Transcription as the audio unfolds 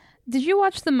Did you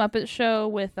watch the Muppet Show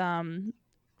with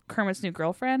Kermit's New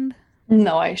Girlfriend?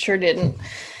 No, I sure didn't.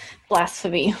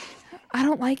 Blasphemy. I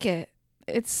don't like it.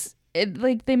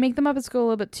 Like they make the Muppets go a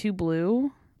little bit too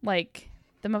blue. Like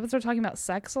the Muppets are talking about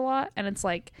sex a lot, and it's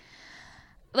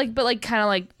but like kind of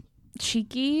like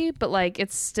cheeky, but like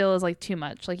it still is like too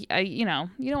much. Like you know,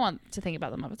 you don't want to think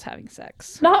about the Muppets having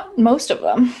sex. Not most of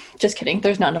them. Just kidding.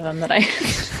 There's none of them that I.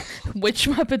 Which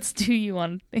Muppets do you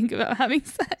want to think about having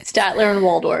sex? Statler and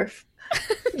Waldorf.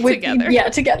 Together. Yeah,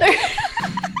 together.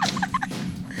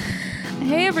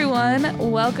 Hey everyone,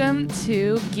 welcome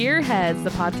to Gearheads,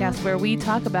 the podcast where we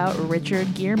talk about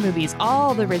Richard Gere movies,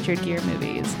 all the Richard Gere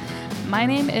movies. My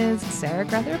name is Sarah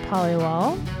Grether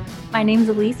Polywall. My name's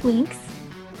Elise Winks.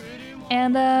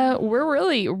 And we're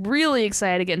really, really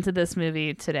excited to get into this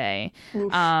movie today.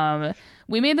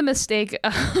 We made the mistake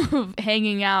of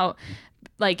hanging out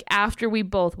like after we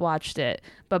both watched it,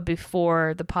 but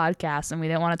before the podcast, and we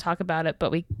didn't want to talk about it,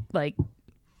 but we like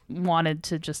wanted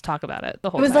to just talk about it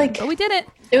the whole time. But we did it.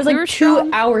 It was like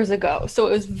 2 hours ago, so it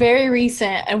was very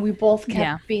recent, and we both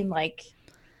kept being like,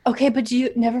 okay, but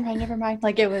never mind.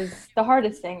 Like, it was the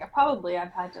hardest thing probably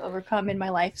I've had to overcome in my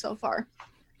life so far.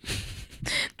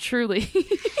 Truly.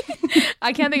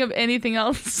 I can't think of anything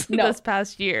else this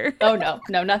past year. Oh, no,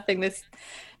 nothing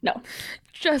no.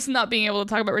 Just not being able to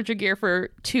talk about Richard Gere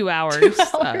for 2 hours. 2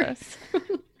 hours.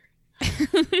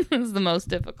 Is the most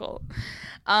difficult.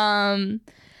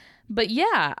 But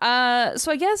yeah,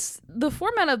 so I guess the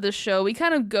format of this show, we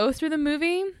kind of go through the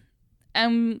movie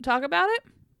and talk about it.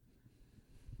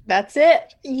 That's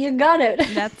it. You got it.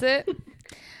 That's it.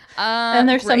 And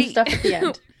there's some stuff at the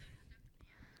end.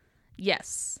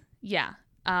 Yes. Yeah.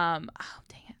 Oh,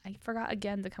 dang it. I forgot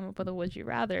again to come up with a would you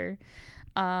rather.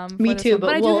 Me too, but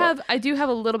I do have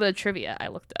a little bit of trivia I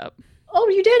looked up. Oh,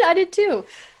 you did? I did too.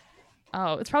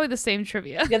 Oh, it's probably the same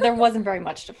trivia. Yeah, there wasn't very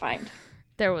much to find.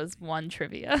 There was one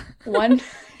trivia. One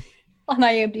on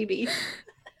IMDb.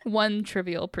 One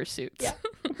Trivial Pursuit. Yeah.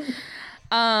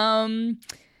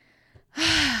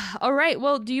 All right.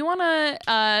 Well, do you want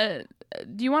to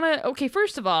okay,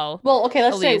 first of all. Well, okay,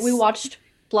 let's Elise, say we watched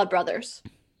Blood Brothers.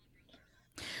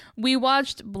 We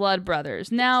watched Blood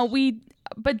Brothers. Now,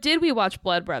 did we watch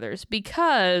Blood Brothers?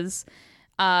 Because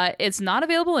it's not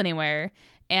available anywhere.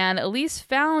 And Elise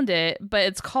found it, but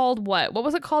it's called what? What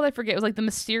was it called? I forget. It was like The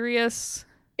Mysterious...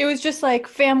 It was just like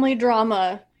family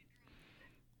drama,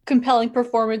 compelling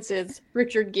performances,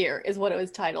 Richard Gere is what it was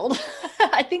titled.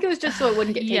 I think it was just so it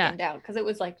wouldn't get taken down, because it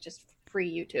was like just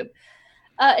free YouTube.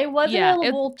 It was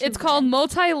available it's called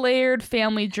Multi-Layered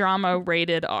Family Drama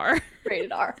Rated R.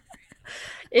 Rated R.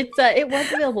 It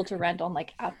was available to rent on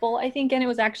like Apple, I think, and it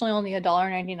was actually only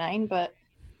 $1.99, but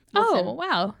listen, oh,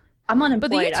 wow. I'm unemployed.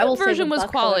 But the YouTube version was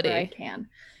quality. I can.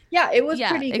 Yeah, it was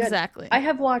pretty good. Exactly. I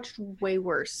have watched way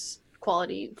worse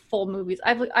quality full movies.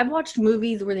 I've watched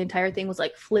movies where the entire thing was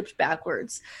like flipped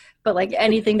backwards, but like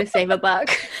anything to save a buck.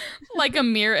 Like a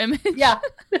mirror image. Yeah.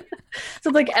 So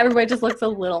like everybody just looks a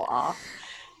little off.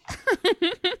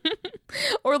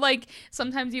 Or like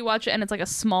sometimes you watch it and it's like a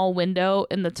small window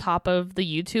in the top of the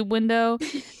YouTube window,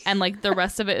 and like the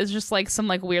rest of it is just like some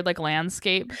like weird like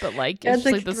landscape, but like it's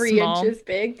just like the 3 small... inches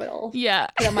big, but I'll yeah.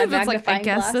 my it's like, I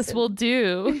guess this will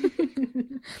do.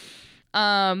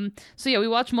 So yeah, we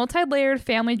watched Multi-Layered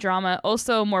Family Drama,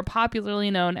 also more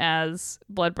popularly known as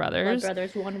Blood Brothers. Blood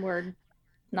Brothers, one word.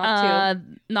 Not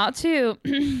two. Not two.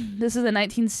 This is a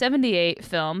 1978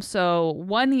 film, so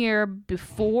 1 year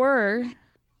before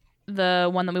the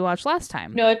one that we watched last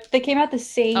time. No, they came out the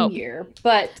same year,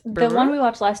 but the one we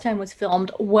watched last time was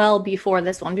filmed well before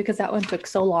this one, because that one took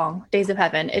so long. Days of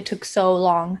Heaven, it took so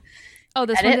long. Oh,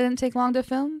 this one didn't take long to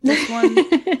film? This one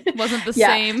wasn't the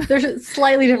same. There's a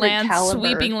slightly different caliber.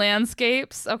 Sweeping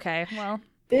landscapes? Okay, well.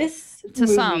 This to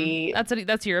movie... some.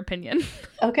 That's your opinion.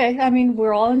 Okay, I mean,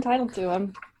 we're all entitled to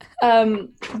them.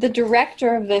 The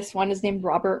director of this one is named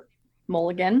Robert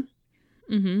Mulligan.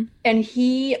 Mm-hmm. And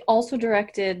he also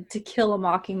directed To Kill a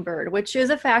Mockingbird, which is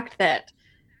a fact that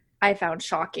I found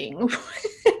shocking.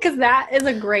 Because that is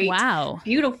a great,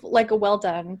 beautiful, like a well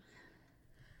done.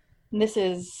 And this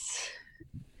is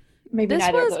maybe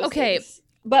neither of those things.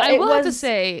 But I will have to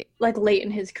say, like late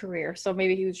in his career, so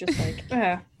maybe he was just like,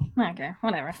 okay,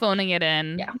 whatever, phoning it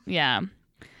in. Yeah.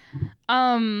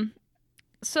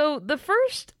 So the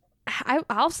first,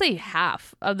 I'll say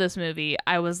half of this movie,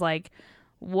 I was like,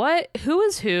 what? Who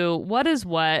is who? What is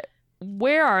what?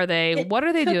 Where are they? What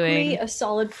are they doing? It took me a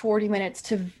solid 40 minutes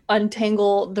to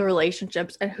untangle the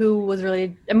relationships and who was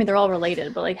related. I mean, they're all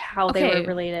related, but like how they were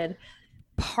related.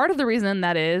 part of the reason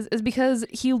that is because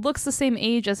he looks the same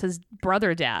age as his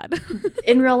brother dad.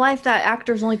 In real life, that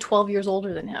actor's only 12 years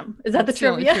older than him. Is that the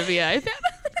trivia? Trivia I found.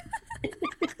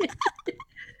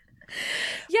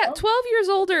 Yeah, 12 years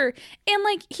older, and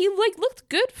like he like looked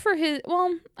good for his.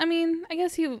 Well, I mean, I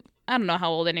guess I don't know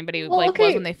how old anybody was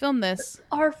when they filmed this.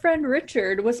 Our friend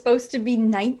Richard was supposed to be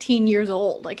 19 years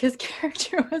old. Like his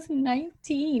character was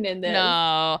 19 in this.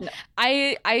 No.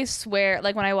 I swear,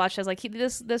 like when I watched, I was like,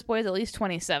 this boy is at least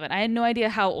 27. I had no idea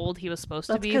how old he was supposed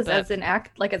to be. Because as an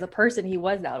as a person, he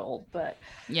was that old. But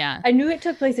yeah, I knew it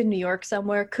took place in New York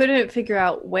somewhere. Couldn't figure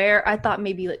out where. I thought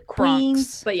maybe like Queens,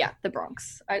 Bronx. But yeah, the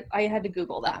Bronx. I had to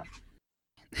Google that.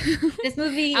 This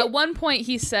movie. At one point,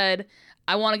 he said,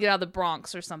 I want to get out of the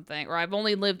Bronx or something, or I've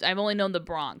only known the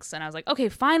Bronx. And I was like, okay,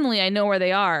 finally I know where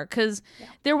they are. Because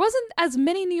there wasn't as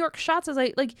many New York shots as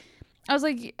I was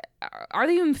like, are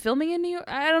they even filming in New York?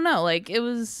 I don't know. Like it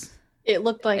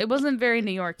looked like it wasn't very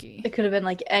New York-y. It could have been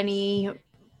like any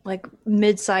like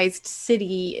mid-sized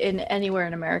city in anywhere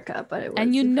in America, but it was.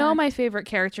 And my favorite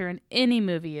character in any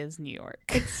movie is New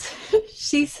York.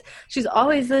 She's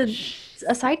always a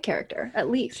side character,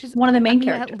 at least. She's one of the main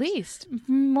characters. At least.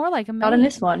 More like a main. Not in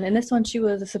this one. In this one, she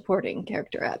was a supporting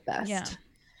character at best. Yeah.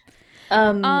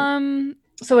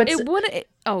 So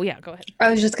oh yeah, go ahead.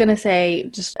 I was just gonna say,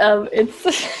 it's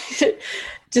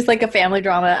just like a family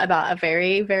drama about a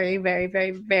very, very, very,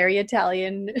 very, very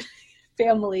Italian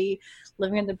family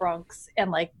living in the Bronx,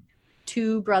 and like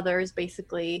two brothers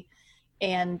basically,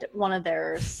 and one of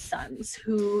their sons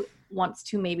who wants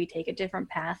to maybe take a different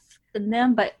path than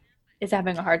them, but is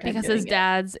having a hard time because his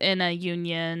dad's in a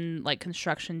union like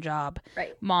construction job.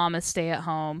 Right. Mom is stay at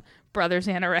home. Brother's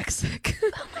anorexic.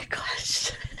 Oh my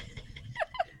gosh.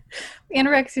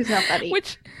 Anorexia's not funny.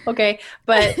 Okay,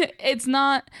 but it's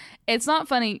not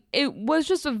funny. It was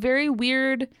just a very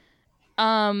weird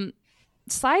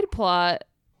side plot.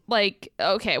 Like,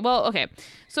 okay.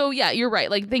 So yeah, you're right.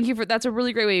 Like, thank you that's a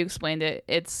really great way you explained it.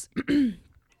 It's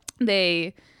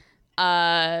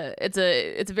it's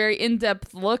a very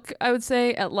in-depth look, I would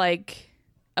say, at like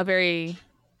a very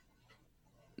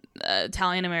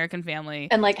Italian American family,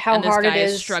 and like how hard it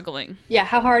is struggling. Yeah,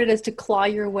 how hard it is to claw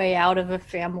your way out of a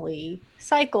family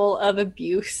cycle of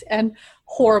abuse and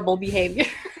horrible behavior.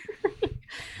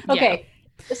 Okay,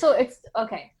 yeah. So it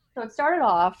started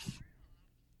off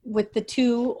with the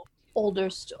two older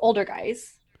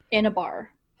guys in a bar,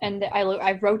 and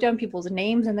I wrote down people's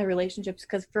names and their relationships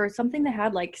because for something that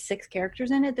had like 6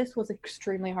 characters in it, this was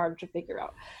extremely hard to figure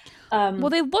out. Well,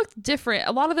 they looked different.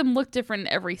 A lot of them looked different in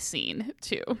every scene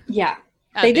too. Yeah,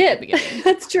 they did.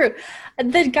 That's true.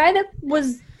 The guy that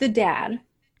was the dad,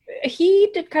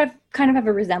 he did kind of have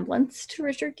a resemblance to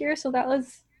Richard Gere, so that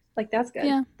was like, that's good.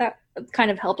 Yeah. That kind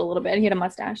of helped a little bit. He had a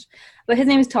mustache, but his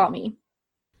name is Tommy.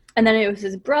 And then it was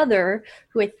his brother,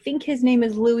 who I think his name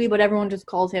is Louis, but everyone just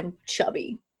calls him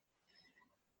Chubby.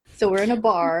 So we're in a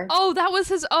bar. Oh, that was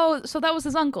his. Oh, so that was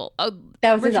his uncle. Oh,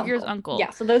 that was Richard Gere's uncle. Yeah.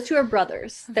 So those two are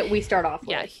brothers that we start off with.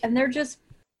 Yeah. And they're just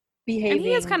behaving. And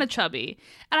he is kind of chubby.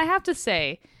 And I have to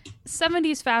say,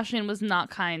 70s fashion was not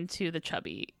kind to the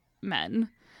chubby men.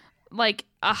 Like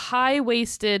a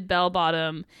high-waisted bell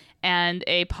bottom and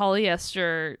a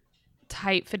polyester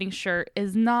tight-fitting shirt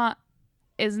is not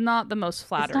the most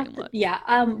flattering look. Yeah,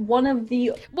 one of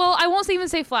the... Well, I won't even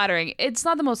say flattering. It's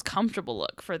not the most comfortable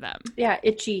look for them. Yeah,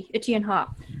 itchy and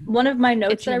hot. One of my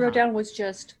notes that I wrote down was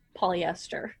just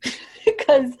polyester.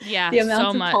 Because the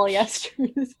amounts of polyester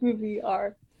in this movie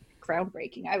are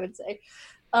groundbreaking, I would say.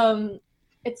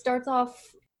 It starts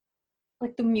off...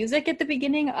 Like the music at the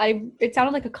beginning, it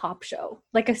sounded like a cop show,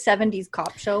 like a 70s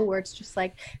cop show where it's just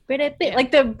like,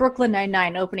 like the Brooklyn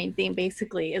Nine-Nine opening theme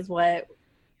basically is what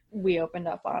we opened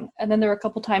up on. And then there were a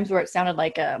couple times where it sounded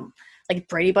like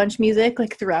Brady Bunch music,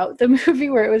 like throughout the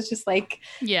movie, where it was just like,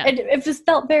 it just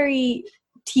felt very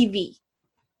TV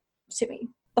to me.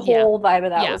 The whole vibe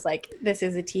of that was like, this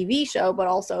is a TV show, but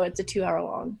also it's a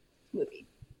 2-hour-long movie.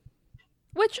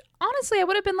 Which, honestly, I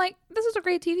would have been like, this is a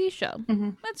great TV show.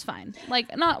 Mm-hmm. That's fine. Like,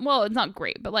 it's not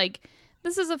great, but, like,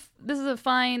 this is a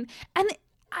fine... And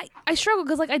I struggle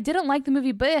because, like, I didn't like the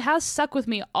movie, but it has stuck with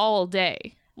me all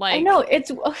day. Like, I know, it's...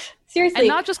 Seriously. And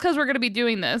not just because we're going to be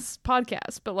doing this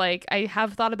podcast, but, like, I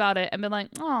have thought about it and been like,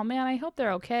 oh, man, I hope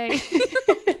they're okay.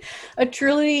 A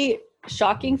truly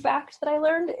shocking fact that I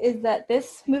learned is that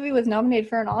this movie was nominated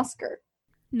for an Oscar.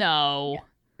 No. Yeah.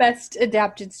 Best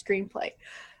Adapted Screenplay.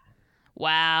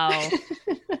 Wow.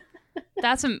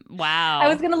 Wow. I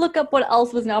was going to look up what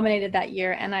else was nominated that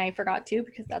year, and I forgot to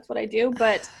because that's what I do,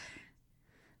 but...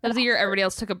 That was the year everybody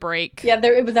else took a break. Yeah,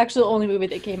 it was actually the only movie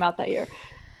that came out that year.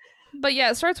 But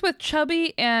yeah, it starts with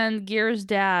Chubby and Gear's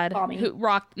dad, Tommy.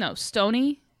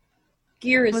 Stoney.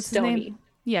 Gear is Stoney.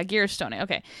 Yeah, Gear is Stoney.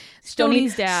 Okay,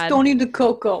 Stoney's dad. Stoney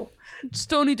DeCoco.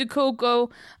 Stoney DeCoco.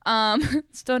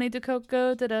 Stoney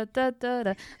DeCoco. Da da da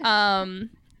da.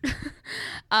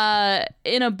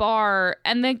 In a bar,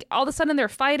 and then all of a sudden they're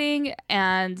fighting,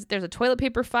 and there's a toilet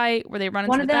paper fight where they run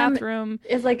into the bathroom.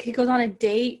 Is like he goes on a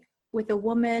date with a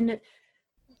woman.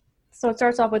 So it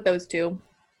starts off with those two.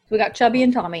 We got Chubby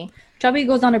and Tommy. Chubby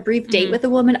goes on a brief date with a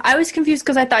woman. I was confused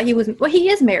because I thought he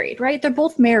is married, right? They're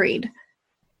both married.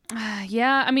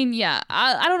 Yeah, I mean, yeah.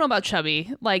 I don't know about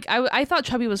Chubby. Like, I thought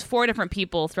Chubby was 4 different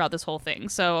people throughout this whole thing.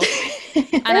 So,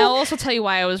 and I'll also tell you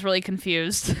why I was really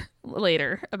confused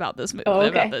later about this movie. Oh,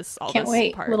 okay. About this. Can't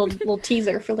wait. Part. Little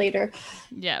teaser for later.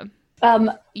 Yeah.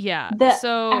 Yeah.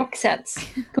 So accents.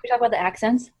 Can we talk about the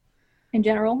accents in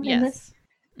general? Yes. In this?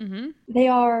 Mm-hmm. They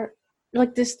are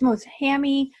like this most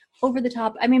hammy, over the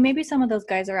top. I mean, maybe some of those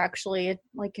guys are actually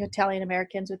like Italian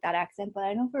Americans with that accent, but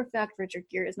I know for a fact Richard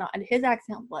Gere is not, and his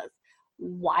accent was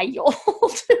wild.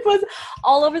 It was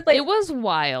all over. Like, it was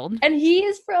wild, and he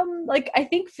is from like I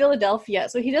think Philadelphia,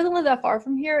 so he doesn't live that far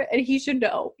from here, and he should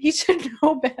know. He should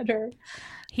know better.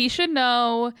 He should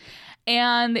know.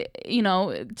 And, you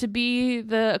know, to be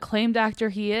the acclaimed actor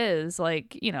he is,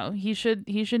 like, you know, he should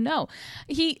know.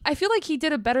 I feel like he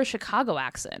did a better Chicago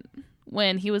accent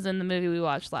when he was in the movie we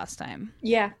watched last time.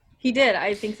 Yeah, he did.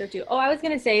 I think so too. Oh, I was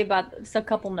going to say about a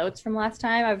couple notes from last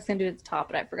time. I was going to do it at the top,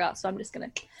 but I forgot. So I'm just going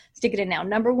to stick it in now.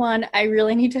 Number 1, I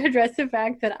really need to address the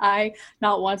fact that I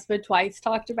not once but twice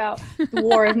talked about the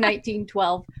War of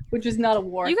 1912, which was not a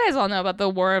war. You guys all know about the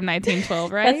War of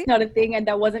 1912, right? That's not a thing. And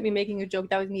that wasn't me making a joke.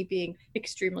 That was me being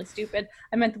extremely stupid.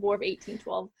 I meant the War of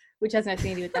 1812, which has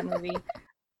nothing to do with that movie.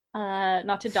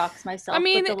 Not to dox myself. I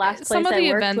mean, but the last place some of the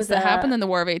I events that happened in the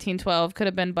War of 1812 could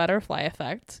have been butterfly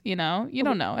effect. You know, you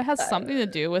don't know. It has something to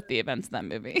do with the events in that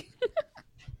movie.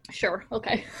 Sure.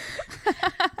 Okay.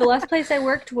 The last place I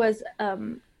worked was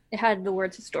it had the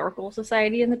words Historical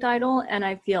Society in the title, and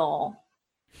I feel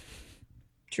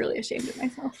truly ashamed of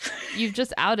myself. You've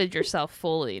just outed yourself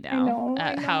fully now.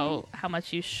 I know. How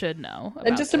much you should know.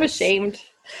 I just am ashamed.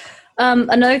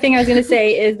 Another thing I was going to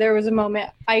say is there was a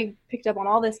moment I picked up on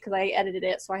all this because I edited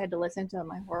it, so I had to listen to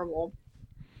my horrible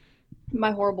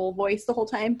voice the whole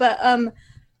time. But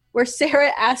where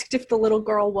Sarah asked if the little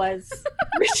girl was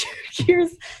Richard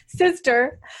Gere's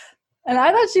sister, and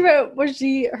I thought she wrote was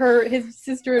his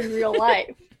sister in real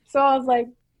life. So I was like,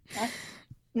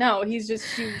 no, she was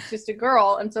just a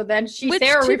girl. And so then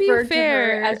Sarah referred to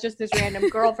her as just this random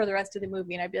girl for the rest of the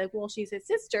movie, and I'd be like, well, she's his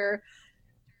sister.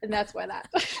 And that's where that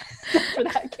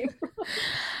came from.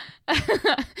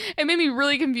 It made me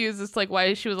really confused as to, like,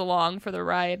 why she was along for the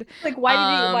ride. Like,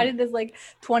 why did this, like,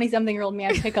 20-something-year-old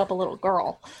man pick up a little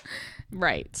girl?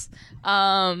 Right.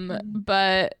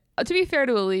 But to be fair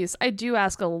to Elise, I do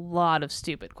ask a lot of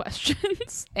stupid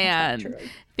questions and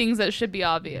things that should be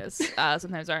obvious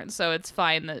sometimes aren't. So it's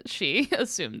fine that she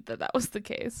assumed that was the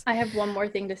case. I have one more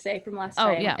thing to say from last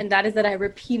time. And that is that I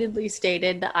repeatedly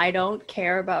stated that I don't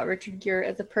care about Richard Gere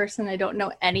as a person. I don't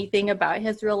know anything about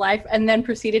his real life, and then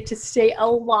proceeded to state a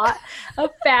lot of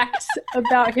facts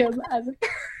about him as a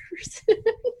person.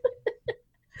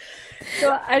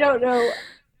 So I don't know.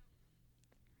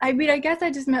 I mean, I guess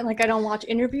I just meant, like, I don't watch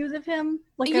interviews of him.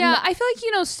 Like, yeah, I feel like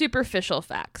you know superficial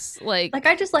facts. Like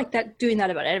I just like that doing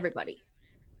that about everybody.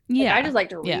 Yeah. Like, I just like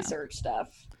to research stuff.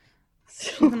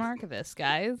 She's an archivist,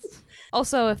 guys.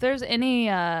 Also, if there's any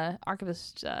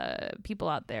archivist people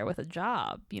out there with a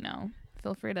job, you know,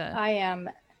 feel free to. I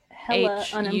am hella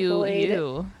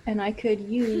unemployed, and I could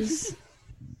use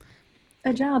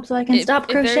a job so I can stop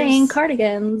crocheting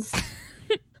cardigans.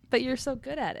 But you're so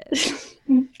good at it.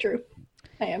 True.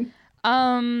 I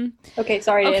am. Okay,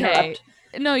 sorry to interrupt.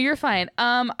 No, you're fine.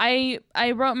 I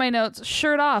wrote my notes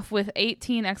shirt off with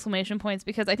 18 exclamation points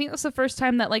because I think that's the first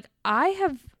time that, like,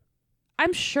 I'm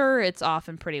sure it's off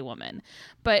in Pretty Woman,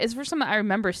 but it's the first time I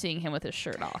remember seeing him with his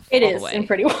shirt off. It is in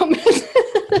Pretty Woman.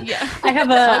 Yeah. I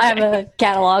have a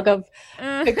catalog of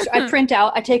pictures.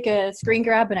 I take a screen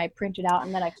grab and I print it out,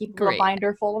 and then I keep a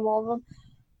binder full of all of them.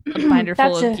 A binder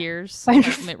full of gears.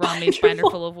 Mitt Romney's binder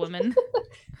full of women.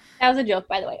 That was a joke,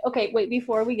 by the way. Okay, wait,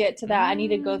 before we get to that, I need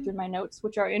to go through my notes,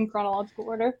 which are in chronological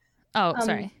order. Oh,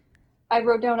 sorry. I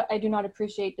wrote down, I do not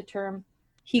appreciate the term,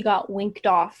 he got winked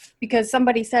off, because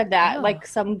somebody said that, like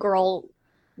some girl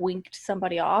winked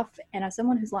somebody off, and as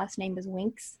someone whose last name is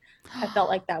Winks, I felt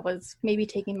like that was maybe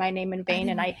taking my name in vain,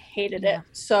 and I hated it.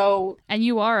 So. And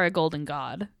you are a golden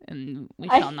god, and we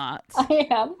shall not. I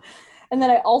am. And then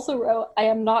I also wrote, I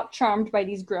am not charmed by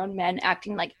these grown men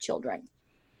acting like children.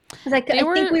 Like, I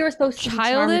think we were supposed to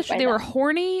childish. Be they were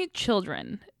horny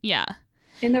children. Yeah.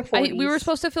 In their 40s. We were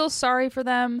supposed to feel sorry for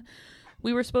them.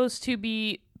 We were supposed to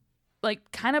be,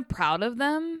 like, kind of proud of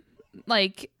them.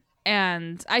 Like,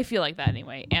 and I feel like that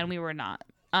anyway. And we were not.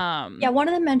 Yeah, one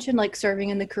of them mentioned, like, serving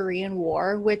in the Korean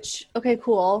War, which, okay,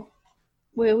 cool.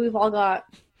 We've all got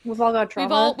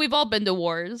trauma. We've all been to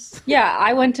wars. Yeah,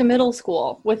 I went to middle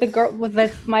school with a girl with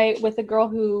a girl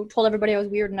who told everybody I was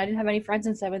weird, and I didn't have any friends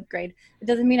in 7th grade. It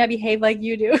doesn't mean I behave like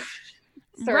you do.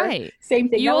 Sir, right. Same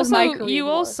thing. You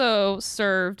also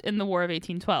served in the War of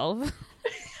 1812.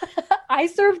 I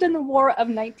served in the War of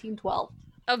 1912.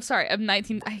 I'm sorry, of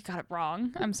 19. I got it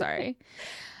wrong. I'm sorry.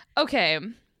 Okay.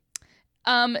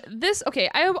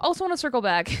 I also want to circle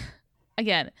back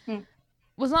again.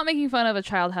 Was not making fun of a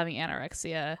child having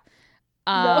anorexia.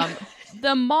 No.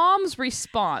 The mom's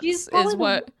response is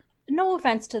what. No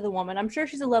offense to the woman. I'm sure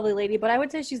she's a lovely lady, but I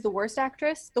would say she's the worst actor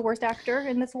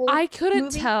in this whole I couldn't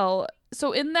movie. tell.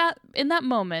 So in that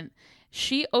moment,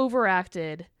 she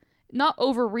overacted. Not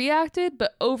overreacted,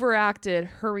 but overacted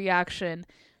her reaction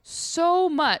so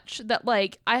much that,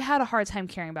 like, I had a hard time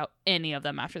caring about any of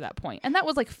them after that point. And that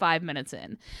was like 5 minutes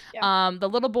in. Yeah. The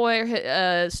little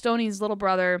boy, Stoney's little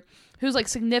brother, who's like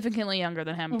significantly younger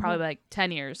than him, probably like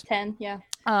 10 years. 10, yeah.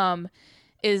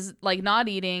 Is like not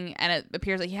eating, and it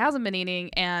appears like he hasn't been eating,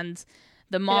 and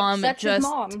the mom his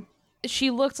mom.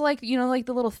 She looked like, like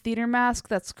the little theater mask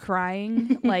that's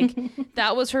crying. Like,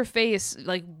 that was her face,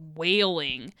 like,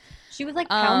 wailing. She was like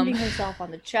pounding herself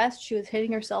on the chest. She was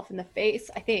hitting herself in the face,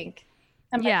 I think.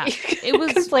 It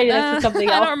was conflated us with something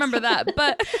else. I don't remember that,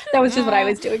 but that was just what I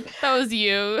was doing. That was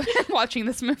you watching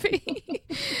this movie.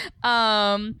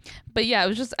 But yeah,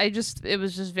 it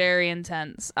was just very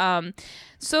intense.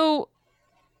 So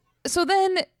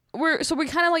then we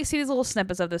kind of like see these little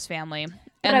snippets of this family.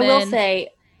 But I will say,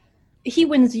 he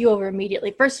wins you over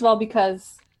immediately. First of all,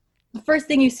 because the first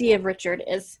thing you see of Richard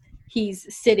is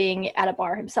he's sitting at a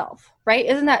bar himself, right?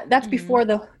 Isn't that's before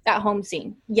that home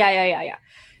scene? Yeah.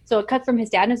 So it cuts from his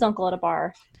dad and his uncle at a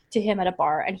bar to him at a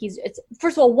bar, and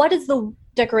first of all, what is the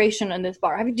decoration in this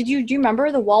bar? Do you remember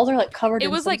the walls are like covered?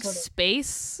 It was like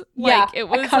space. Yeah, like, it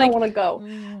was I kind of want to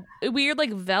go. Weird,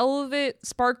 like velvet,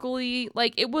 sparkly.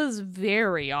 Like, it was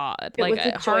very odd.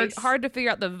 It was hard to figure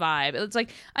out the vibe. It's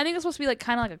like, I think it's supposed to be like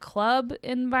kind of like a club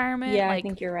environment. Yeah, like, I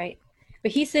think you're right.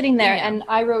 But he's sitting there, and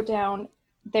I wrote down,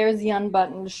 there's the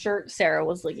unbuttoned shirt Sarah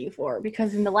was looking for,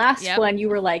 because in the last one you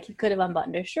were like, he could have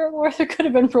unbuttoned his shirt more, there could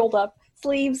have been rolled up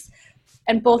sleeves,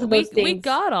 and both of those things we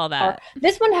got all that.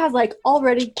 This one has like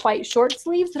already quite short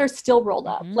sleeves that are still rolled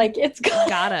up. Like, it's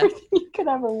got everything you could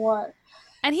ever want.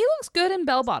 And he looks good in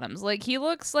bell bottoms. Like, he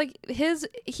looks like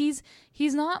he's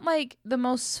not like the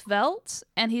most svelte,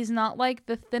 and he's not like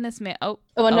the thinnest man.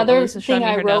 Another thing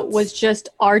I wrote was just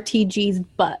RTG's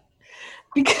butt,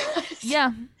 because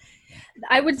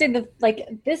I would say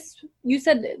you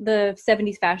said the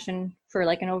 70s fashion for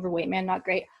like an overweight man, not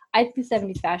great. I think the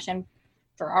 70s fashion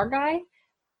for our guy,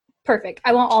 perfect.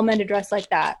 I want all men to dress like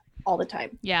that all the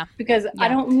time. Yeah. Because I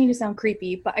don't mean to sound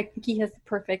creepy, but I think he has the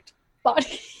perfect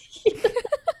body.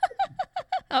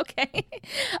 Okay.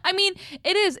 I mean,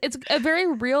 it's a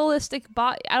very realistic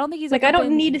body. I don't think he's like, I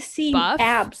don't need to see buff.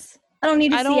 Abs. I don't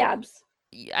need to see abs.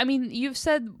 I mean, you've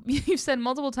said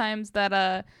multiple times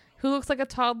that who looks like a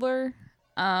toddler?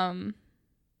 John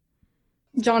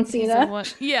Cena.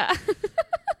 Yeah.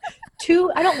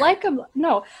 I don't like him.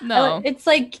 No. It's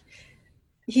like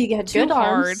he had good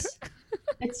arms.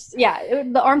 It's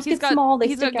the arms get small.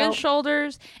 He's got good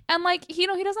shoulders, and like, he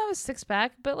doesn't have a six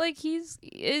pack, but like,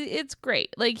 it's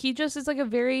great. Like, he just is like a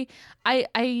very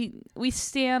we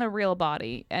stand a real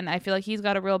body, and I feel like he's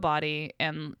got a real body,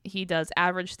 and he does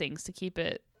average things to keep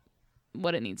it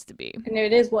what it needs to be, and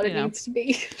it is what it needs to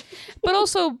be. But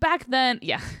also back then,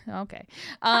 okay.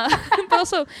 But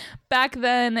also back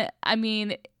then, I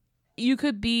mean, you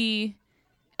could be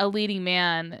a leading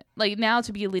man. Like, now,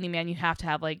 to be a leading man, you have to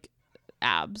have like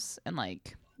abs and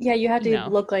like, you have to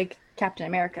look like Captain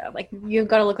America. Like, you've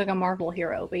got to look like a Marvel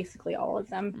hero, basically, all of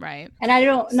them. Right. And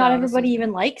not everybody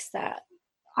even likes that.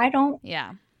 I don't.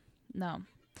 Yeah. No.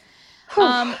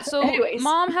 So anyways,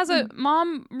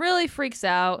 mom really freaks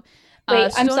out.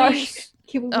 Wait, I'm sorry.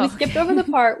 We skipped over the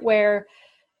part where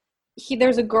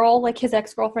there's a girl, like his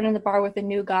ex-girlfriend, in the bar with a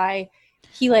new guy.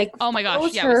 He like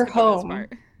follows her home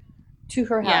to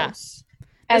her house.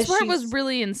 This part was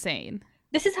really insane.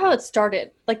 This is how it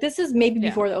started. Like, this is maybe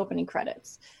before the opening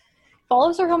credits.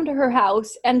 Follows her home to her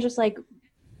house and just like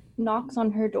knocks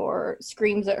on her door,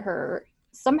 screams at her.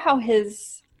 Somehow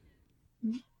his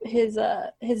his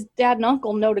dad and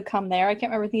uncle know to come there. I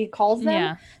can't remember. I think he calls them.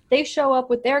 Yeah. They show up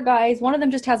with their guys. One of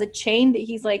them just has a chain that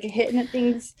he's like hitting at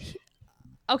things.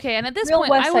 Okay, and at this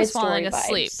point, I was falling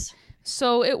asleep.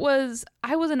 So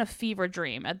I was in a fever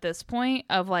dream at this point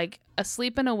of like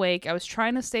asleep and awake. I was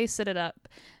trying to stay seated up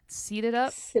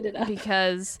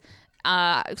because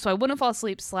so I wouldn't fall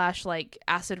asleep / like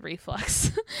acid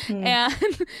reflux. And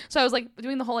so I was like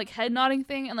doing the whole like head nodding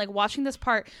thing and like watching this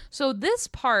part. So this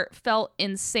part felt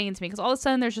insane to me because all of a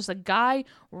sudden there's just a guy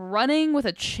running with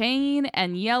a chain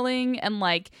and yelling, and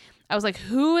like I was like,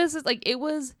 who is this? Like it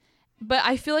was. But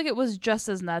I feel like it was just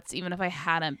as nuts, even if I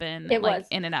hadn't been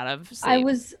in and out of sleep. I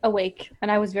was awake, and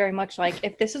I was very much like,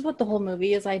 if this is what the whole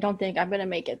movie is, I don't think I'm going to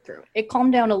make it through. It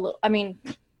calmed down a little. I mean,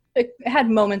 it had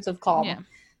moments of calm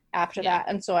after that,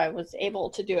 and so I was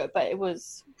able to do it. But it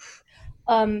was...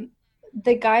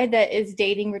 the guy that is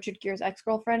dating Richard Gere's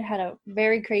ex-girlfriend had a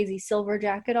very crazy silver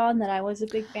jacket on that I was a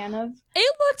big fan of.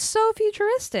 It looked so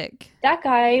futuristic. That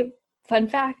guy, fun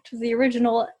fact, was the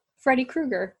original Freddy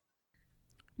Krueger.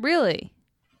 Really?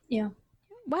 Yeah.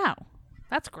 Wow.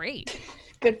 That's great.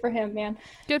 Good for him, man.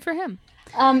 Good for him.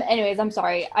 Anyways, I'm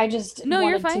sorry. I just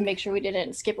wanted to make sure we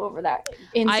didn't skip over that.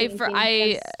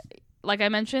 Like I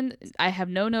mentioned, I have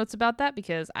no notes about that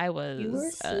because I was you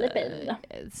were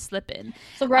slipping.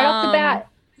 So right off the bat,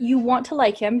 you want to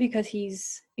like him because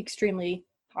he's extremely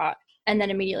hot, and then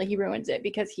immediately he ruins it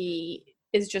because he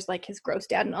is just like his gross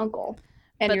dad and uncle,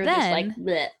 and you're just like,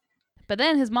 bleh. But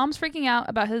then his mom's freaking out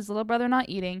about his little brother not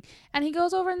eating, and he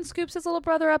goes over and scoops his little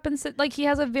brother up and like he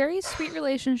has a very sweet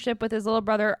relationship with his little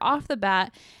brother off the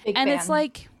bat. Big fan. It's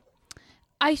like,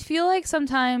 I feel like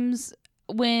sometimes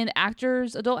when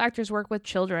adult actors work with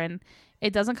children,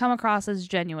 it doesn't come across as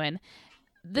genuine.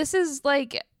 This is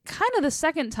like kind of the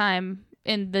second time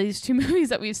in these two movies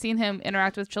that we've seen him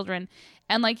interact with children,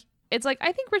 and like it's like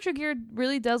I think Richard Gere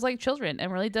really does like children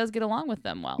and really does get along with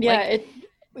them well. Yeah,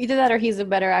 either that or he's a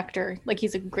better actor. Like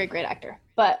he's a great actor.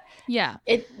 But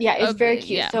it's very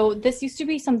cute. Yeah. So this used to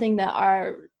be something that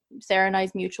Sarah and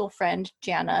I's mutual friend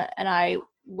Jana and I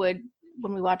would,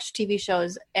 when we watched TV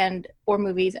shows or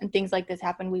movies and things like this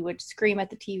happen, we would scream at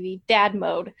the TV dad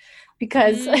mode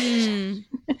because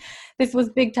this was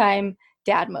big time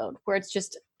dad mode where it's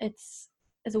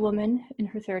as a woman in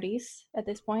her 30s at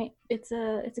this point, it's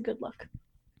a good look.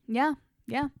 Yeah.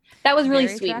 Yeah. That was really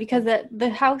sweet because the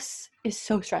house is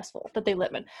so stressful that they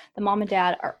live in. The mom and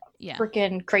dad are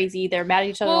freaking crazy. They're mad at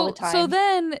each other all the time. So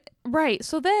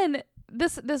then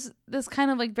this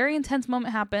kind of like very intense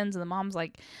moment happens and the mom's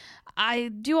like, I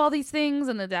do all these things,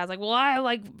 and the dad's like, well, I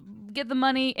like get the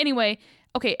money. Anyway,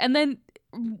 okay, and then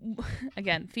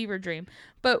again, fever dream.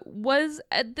 But was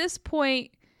at this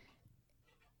point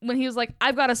when he was like,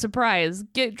 I've got a surprise,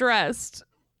 get dressed,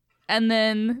 and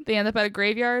then they end up at a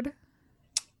graveyard?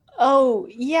 Oh,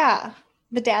 yeah.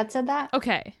 The dad said that?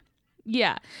 Okay.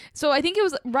 Yeah. So I think it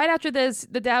was right after this,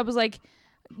 the dad was like,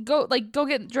 go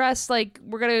get dressed. Like,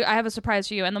 I have a surprise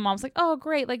for you. And the mom's like, oh,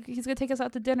 great. Like, he's going to take us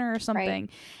out to dinner or something. Right.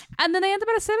 And then they end up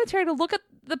at a cemetery to look at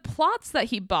the plots that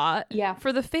he bought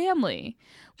for the family,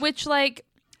 which like,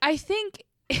 I think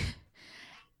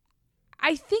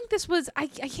this was, I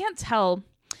can't tell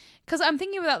because I'm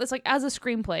thinking about this like as a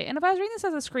screenplay. And if I was reading this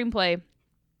as a screenplay,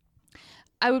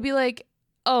 I would be like,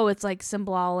 oh, it's like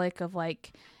symbolic of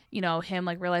like, you know, him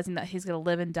like realizing that he's gonna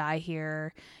live and die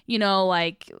here, you know,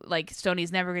 like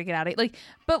Stoney's never gonna get out of it. Like,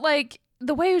 but like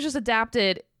the way it was just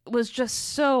adapted was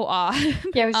just so odd.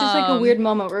 Yeah, it was just like a weird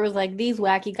moment where it was like these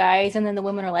wacky guys, and then the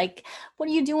women are like, what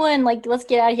are you doing? Like, let's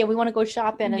get out of here. We want to go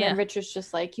shopping. And then Richard's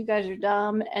just like, you guys are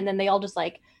dumb. And then they all just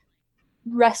like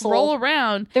roll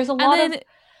around. There's a lot of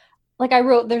like I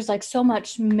wrote, there's like so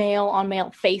much male on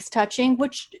male face touching,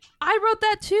 which I wrote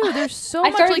that too. There's so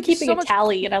much. I started keeping a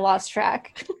tally and I lost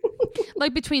track.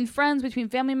 Like between friends, between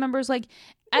family members, like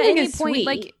at any point, sweet.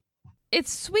 Like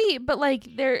it's sweet, but like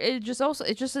it just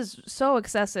is so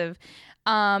excessive.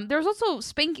 There's also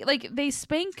spank, like they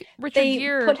spank Richard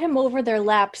Gere. They put him over their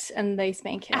laps and they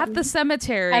spank him at the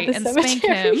cemetery spank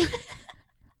him.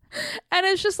 And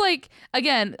it's just like,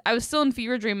 again, I was still in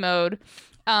fever dream mode.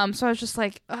 So I was just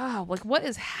like, oh, like what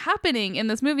is happening in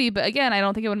this movie? But again, I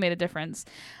don't think it would have made a difference.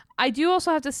 I do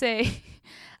also have to say,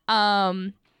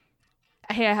 hey,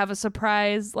 I have a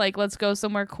surprise, like let's go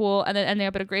somewhere cool, and then ending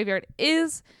up at a graveyard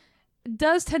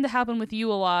does tend to happen with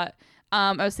you a lot.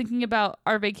 I was thinking about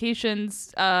our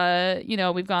vacations. You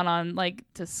know, we've gone on like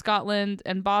to Scotland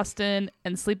and Boston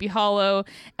and Sleepy Hollow,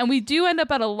 and we do end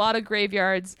up at a lot of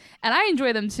graveyards, and I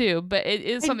enjoy them too. But it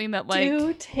is something that like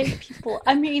do take people.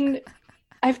 I mean,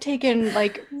 I've taken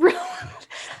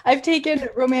I've taken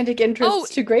romantic interests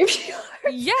to graveyards.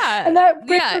 Yeah. And that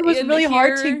graveyard was really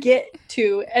hard to get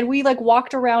to. And we like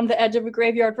walked around the edge of a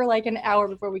graveyard for like an hour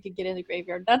before we could get in the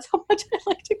graveyard. That's how much I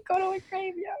like to go to a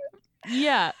graveyard.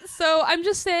 Yeah. So I'm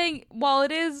just saying, while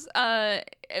it is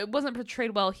it wasn't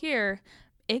portrayed well here,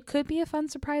 it could be a fun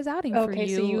surprise outing for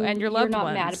you and your loved ones.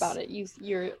 You're not mad about it.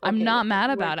 You're okay. I'm not mad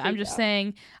about it. I'm just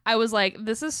saying, I was like,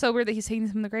 this is so weird that he's taking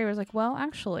this from the grave. I was like, well,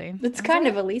 actually, it's kind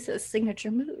of Elisa's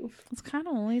signature move. It's kind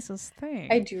of Elisa's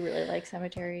thing. I do really like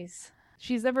cemeteries.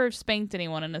 She's never spanked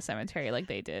anyone in a cemetery like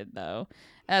they did, though.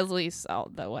 At least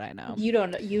what I know. You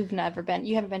don't know. You haven't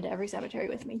been to every cemetery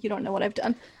with me. You don't know what I've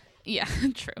done. Yeah,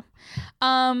 true.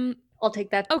 I'll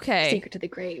take that secret to the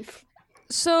grave.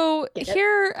 So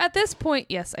here at this point,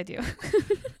 yes, I do.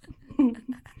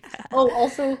 Oh,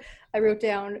 also, I wrote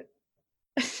down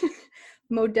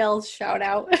Modell's shout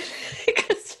out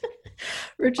because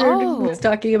Richard was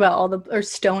talking about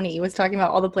Stoney was talking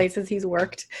about all the places he's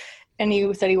worked, and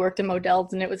he said he worked in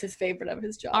Modell's, and it was his favorite of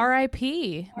his job.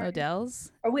 R.I.P.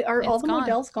 Modell's. Are all the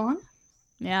Modell's gone?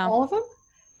 Yeah, all of them.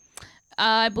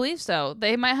 I believe so.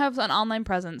 They might have an online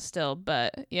presence still,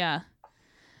 but yeah.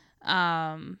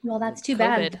 Well, that's too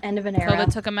bad. End of an era.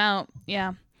 COVID took them out.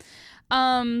 Yeah.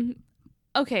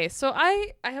 Okay, so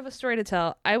I have a story to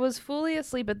tell. I was fully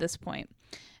asleep at this point,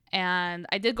 and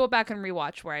I did go back and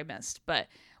rewatch where I missed. But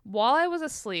while I was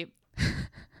asleep,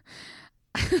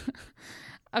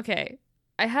 okay,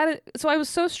 so I was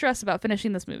so stressed about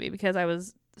finishing this movie because I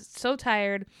was so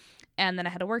tired, and then I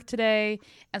had to work today,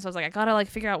 and so I was like, I gotta like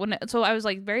figure out when. So I was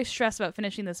like very stressed about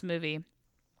finishing this movie,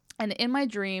 and in my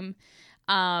dream,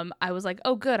 I was like,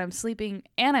 oh good, I'm sleeping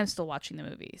and I'm still watching the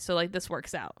movie, so like this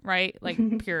works out, right? Like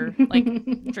pure like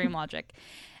dream logic.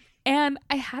 And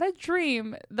I had a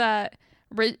dream that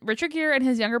Richard Gere and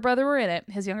his younger brother were in it.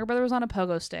 His younger brother was on a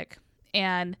pogo stick,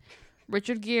 and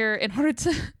Richard Gere, in order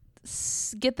to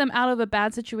get them out of a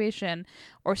bad situation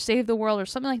or save the world or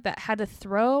something like that, had to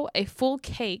throw a full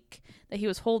cake that he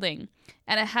was holding,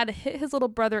 and it had to hit his little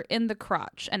brother in the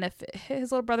crotch, and if it hit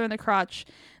his little brother in the crotch,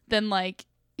 then like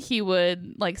he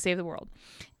would like save the world.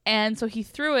 And so he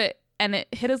threw it, and it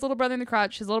hit his little brother in the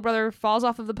crotch. His little brother falls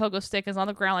off of the pogo stick and is on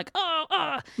the ground like,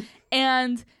 oh.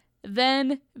 And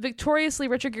then victoriously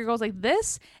Richard Gere goes like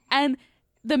this, and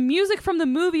the music from the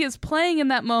movie is playing in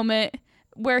that moment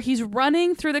where he's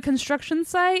running through the construction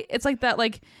site. It's like that,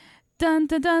 like dun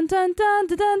dun dun dun dun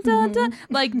dun dun dun, dun,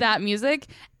 like that music.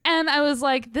 And I was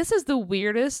like, this is the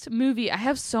weirdest movie. I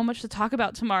have so much to talk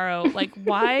about tomorrow. Like,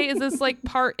 why is this like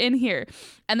part in here?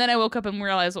 And then I woke up and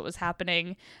realized what was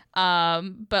happening.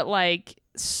 But like,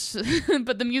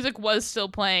 but the music was still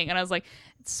playing, and I was like,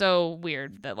 it's so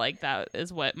weird that like that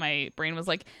is what my brain was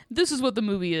like. This is what the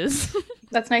movie is.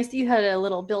 That's nice that you had a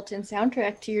little built-in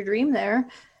soundtrack to your dream there.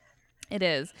 It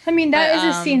is. I mean, that is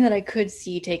a scene that I could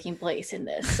see taking place in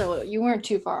this, so you weren't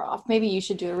too far off. Maybe you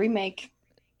should do a remake.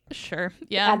 Sure.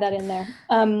 Yeah. Add that in there.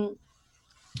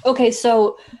 Okay,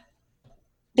 so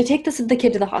they take the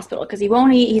kid to the hospital because he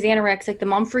won't eat. He's anorexic. The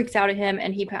mom freaks out at him,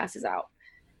 and he passes out.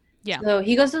 Yeah. So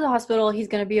he goes to the hospital. He's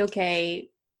gonna be okay.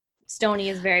 Stoney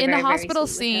is very, in very, the hospital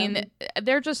very scene.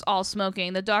 They're just all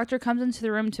smoking. The doctor comes into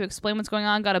the room to explain what's going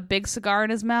on. Got a big cigar in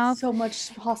his mouth. So much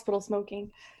hospital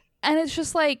smoking, and it's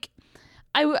just like.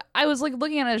 I was like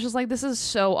looking at it, it's just like, this is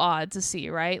so odd to see,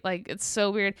 right? Like, it's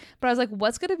so weird. But I was like,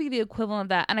 what's going to be the equivalent of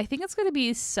that? And I think it's going to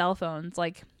be cell phones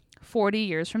like 40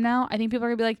 years from now. I think people are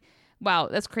going to be like, wow,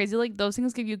 that's crazy. Like, those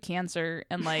things give you cancer.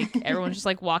 And like, everyone's just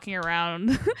like walking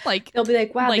around. Like, they'll be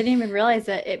like, wow, they didn't even realize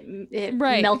that it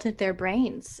melted their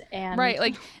brains. And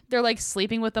like they're like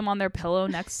sleeping with them on their pillow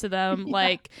next to them.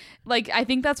 Yeah. Like I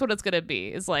think that's what it's going to be,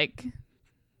 is like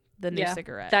the new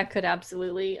cigarette. That could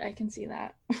absolutely, I can see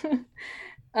that.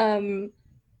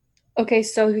 Okay,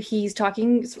 so he's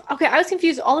talking. Okay, I was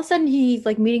confused. All of a sudden, he's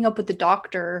like meeting up with the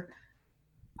doctor.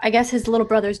 I guess his little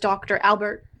brother's doctor,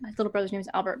 Albert. His little brother's name is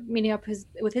Albert. Meeting up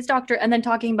with his doctor, and then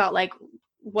talking about like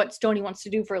what Stoney wants to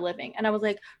do for a living. And I was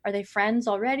like, are they friends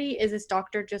already? Is this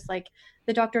doctor just like,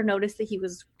 the doctor noticed that he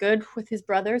was good with his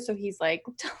brother, so he's like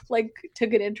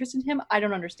took an interest in him? I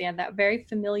don't understand that. Very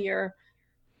familiar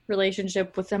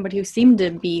relationship with somebody who seemed to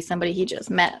be somebody he just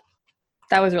met.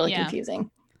 That was really confusing.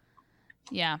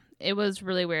 Yeah, it was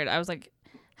really weird. I was like,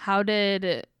 how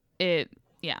did it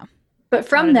But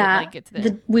from that,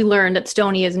 we learned that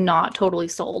Stoney is not totally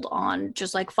sold on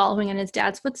just like following in his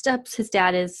dad's footsteps. His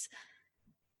dad is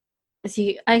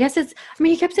he, I guess it's, I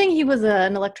mean, he kept saying he was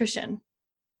an electrician.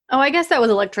 Oh, I guess that was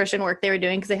electrician work they were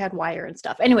doing because they had wire and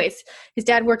stuff. Anyways, his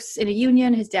dad works in a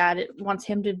union. His dad wants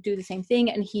him to do the same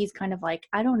thing. And he's kind of like,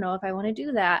 I don't know if I want to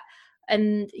do that.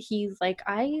 And he's like,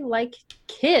 I like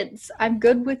kids. I'm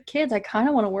good with kids. I kind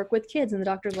of want to work with kids. And the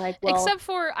doctor's like, well. Except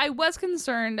for I was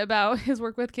concerned about his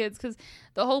work with kids because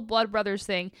the whole Blood Brothers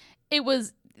thing, they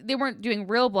weren't doing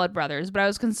real Blood Brothers, but I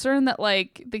was concerned that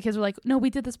like the kids were like, no, we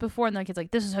did this before. And the kid's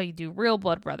like, this is how you do real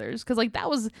Blood Brothers. Because like that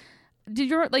was. Did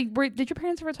your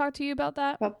parents ever talk to you about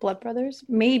that? About Blood Brothers?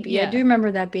 Maybe. Yeah. I do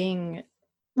remember that being.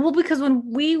 Well, because when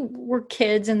we were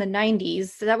kids in the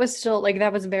 90s, that was still like,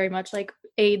 that was very much like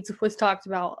AIDS was talked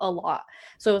about a lot.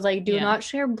 So it was like, do not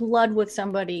share blood with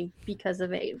somebody because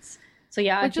of AIDS. So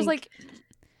yeah. Which is like,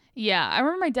 yeah, I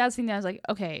remember my dad saying that. I was like,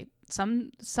 okay,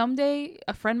 someday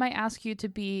a friend might ask you to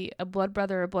be a blood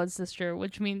brother or a blood sister,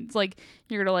 which means like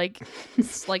you're gonna like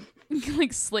like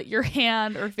slit your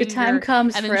hand or finger. The time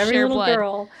comes for every little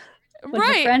girl when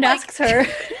her friend asks her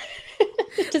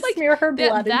to smear her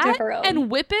blood into her own. And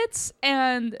Whippets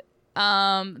and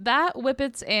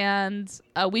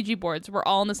Ouija boards were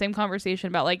all in the same conversation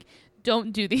about like,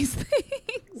 don't do these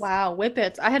things. Wow,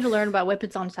 Whippets. I had to learn about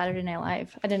Whippets on Saturday Night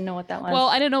Live. I didn't know what that was. Well,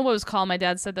 I didn't know what it was called. My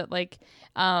dad said that like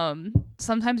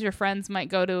sometimes your friends might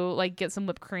go to like get some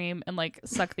whipped cream and like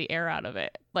suck the air out of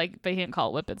it. Like, but he didn't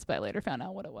call it Whippets, but I later found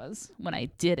out what it was when I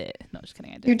did it. No, just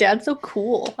kidding. I did. Your dad's so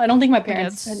cool. I don't think my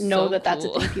parents know that that's a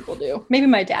thing people do. Maybe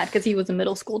my dad, because he was a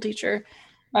middle school teacher.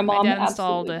 My mom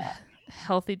installed a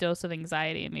healthy dose of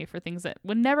anxiety in me for things that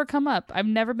would never come up. I've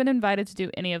never been invited to do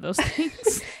any of those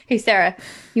things. Hey, Sarah,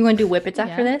 you want to do Whippets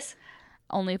after this?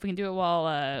 Only if we can do it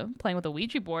while playing with a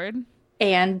Ouija board.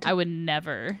 And I would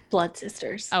never. Blood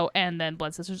Sisters. Oh, and then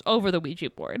Blood Sisters over the Ouija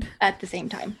board. At the same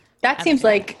time. That seems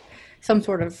like some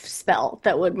sort of spell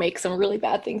that would make some really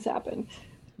bad things happen.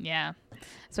 Yeah.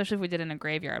 Especially if we did it in a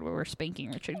graveyard where we're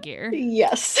spanking Richard Gere.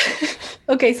 Yes.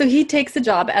 Okay, so he takes the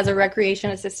job as a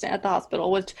recreation assistant at the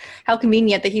hospital, which, how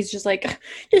convenient that he's just like,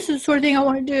 this is the sort of thing I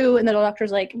want to do. And then the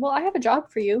doctor's like, well, I have a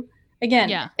job for you.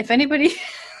 Again, if anybody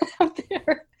out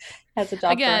there has a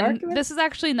job for an argument. This is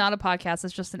actually not a podcast.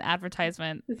 It's just an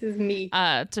advertisement. This is me.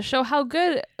 To show how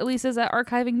good Elise is at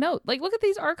archiving notes. Like, look at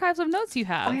these archives of notes you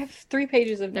have. I have 3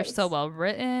 pages of notes. They're so well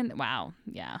written. Wow.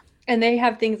 Yeah. And they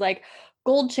have things like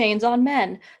gold chains on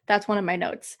men. That's one of my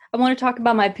notes. I want to talk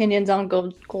about my opinions on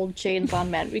gold chains on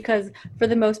men because for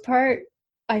the most part,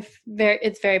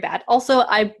 it's very bad. Also,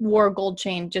 I wore a gold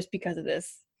chain just because of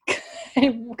this.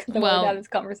 Because I wanted to have this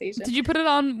conversation. Did you put it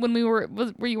on when were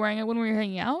you wearing it when we were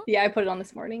hanging out? Yeah, I put it on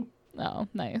this morning. Oh,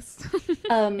 nice.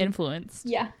 Influenced.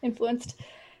 Yeah, influenced.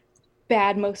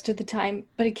 Bad most of the time,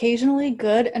 but occasionally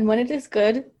good. And when it is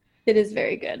good, it is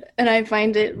very good. And I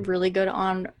find it really good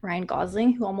on Ryan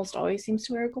Gosling, who almost always seems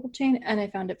to wear a gold chain. And I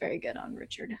found it very good on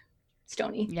Richard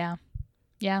Stoney. Yeah.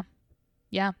 Yeah.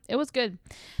 Yeah. It was good.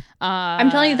 I'm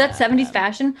telling you, that 70s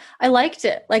fashion, I liked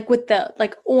it. Like with the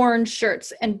like orange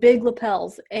shirts and big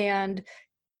lapels and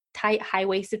tight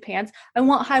high-waisted pants. I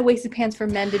want high-waisted pants for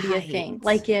men to be a thing.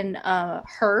 Like in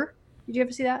Her. Did you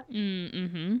ever see that?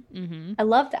 I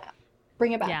love that.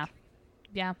 Bring it back. Yeah.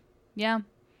 Yeah. Yeah.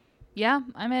 Yeah,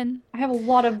 I'm in. I have a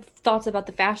lot of thoughts about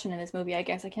the fashion in this movie, I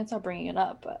guess. I can't stop bringing it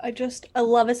up. But I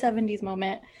love a 70s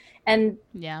moment. And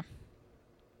yeah.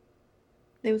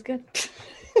 It was good.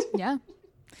 Yeah.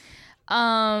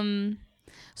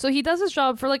 So he does his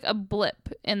job for like a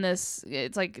blip in this.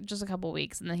 It's like just a couple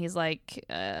weeks, and then he's like,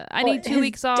 "I need 2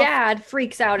 weeks off." Dad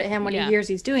freaks out at him when he hears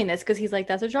he's doing this because he's like,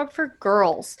 "That's a job for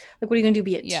girls. Like, what are you gonna do?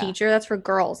 Be a teacher? That's for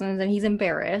girls." And then he's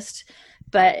embarrassed,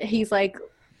 but he's like,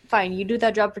 "Fine, you do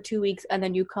that job for 2 weeks, and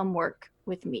then you come work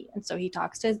with me." And so he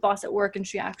talks to his boss at work, and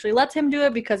she actually lets him do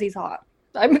it because he's hot.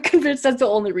 I'm convinced that's the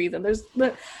only reason.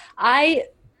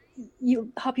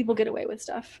 How people get away with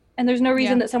stuff, and there's no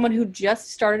reason that someone who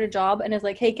just started a job and is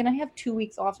like, hey, can I have 2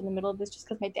 weeks off in the middle of this just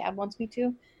because my dad wants me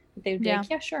to, they would be like,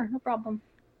 yeah, sure, no problem.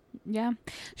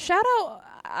 Shout out,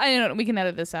 I don't know, we can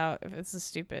edit this out if it's a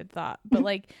stupid thought, but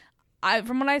like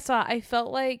from what I saw, I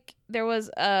felt like there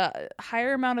was a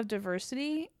higher amount of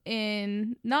diversity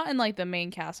in, not in like the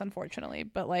main cast unfortunately,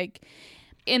 but like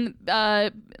in oh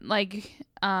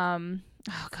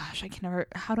gosh, I can never,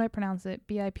 how do I pronounce it?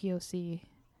 BIPOC.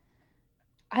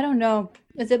 I don't know.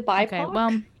 Is it BIPOC? Okay,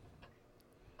 well,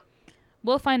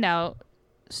 we'll find out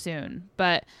soon.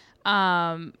 But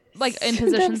like in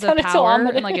positions of power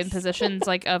and like in positions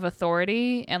like of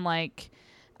authority and like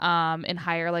in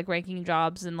higher like ranking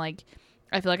jobs, and like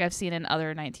I feel like I've seen in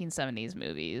other 1970s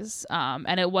movies.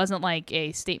 And it wasn't like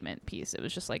a statement piece. It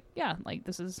was just like, yeah, like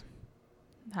this is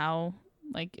how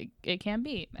like it can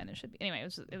be and it should be. Anyway,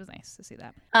 it was nice to see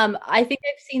that. I think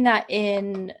I've seen that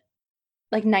in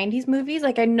like 90s movies.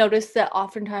 Like I noticed that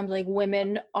oftentimes like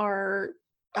women are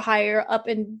higher up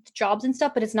in jobs and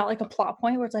stuff, but it's not like a plot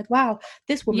point where it's like, wow,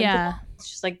 this woman it's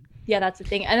just like, Yeah, that's the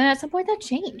thing. And then at some point that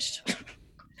changed.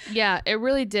 Yeah, it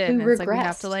really did. It's like we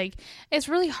have to like, it's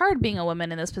really hard being a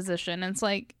woman in this position. And it's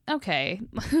like, okay.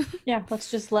 Yeah, let's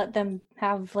just let them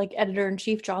have like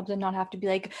editor-in-chief jobs and not have to be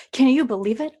like, can you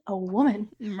believe it? A woman.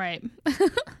 Right.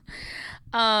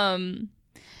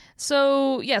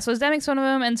 So yeah, so his dad makes fun of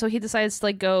him, and so he decides to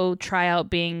like go try out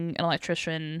being an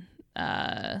electrician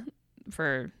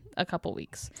for a couple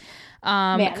weeks.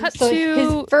 Cut so to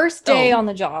his first day on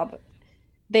the job.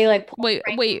 They like wait.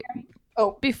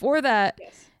 Oh, before that,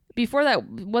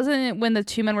 wasn't it when the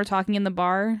two men were talking in the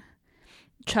bar,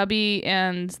 Chubby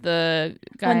and the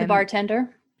guy and the bartender?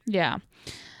 Yeah.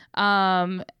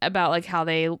 About like how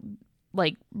they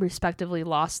like respectively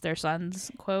lost their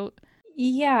sons, quote.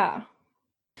 Yeah.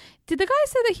 Did the guy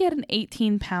say that he had an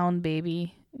 18-pound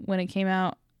baby when it came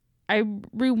out? I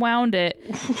rewound it.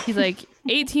 He's like,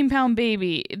 18-pound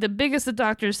baby, the biggest the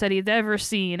doctor said he'd ever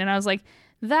seen. And I was like,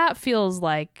 that feels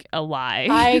like a lie.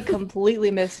 I completely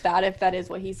missed that, if that is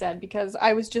what he said, because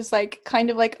I was just like, kind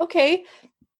of like, okay,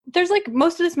 there's like,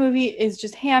 most of this movie is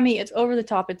just hammy. It's over the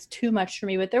top. It's too much for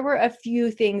me. But there were a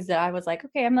few things that I was like,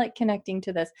 okay, I'm like connecting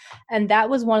to this. And that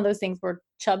was one of those things where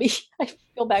Chubby, I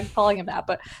feel bad calling him that,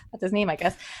 but that's his name, I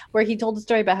guess, where he told the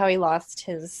story about how he lost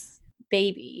his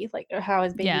baby, like, or how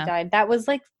his baby died. That was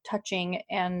like touching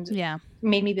and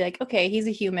made me be like, okay, he's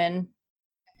a human.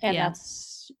 And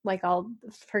that's like, I'll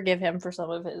forgive him for some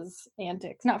of his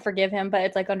antics. Not forgive him, but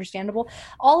it's like understandable.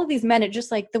 All of these men, it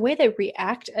just like the way they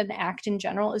react and act in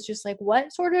general is just like,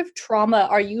 what sort of trauma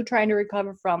are you trying to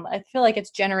recover from? I feel like it's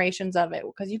generations of it,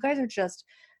 because you guys are just,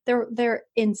 they're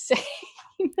insane.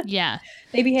 Yeah.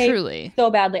 They behave truly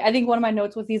so badly. I think one of my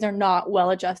notes was, these are not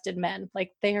well-adjusted men.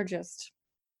 Like, they are just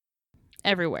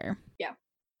everywhere. Yeah.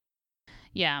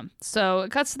 Yeah. So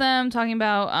it cuts to them talking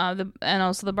about and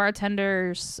also the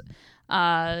bartender's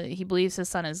he believes his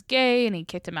son is gay and he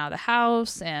kicked him out of the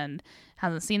house and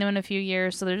hasn't seen him in a few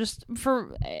years. So they're just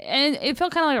and it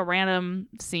felt kind of like a random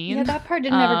scene. Yeah, that part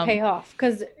didn't ever pay off,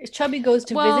 because Chubby goes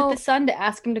to visit the son to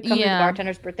ask him to come to the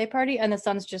bartender's birthday party, and the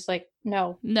son's just like,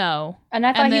 no. And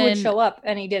I thought he would show up,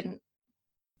 and he didn't.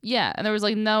 Yeah, and there was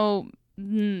like no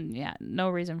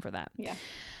reason for that. Yeah.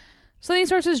 So then he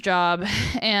starts his job,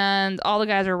 and all the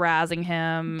guys are razzing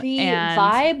him. The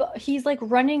vibe, he's like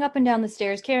running up and down the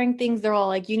stairs, carrying things. They're all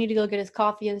like, you need to go get his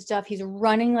coffee and stuff. He's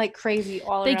running like crazy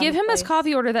all around. They give him this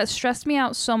coffee order that stressed me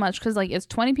out so much, because like it's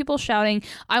 20 people shouting,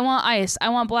 I want ice, I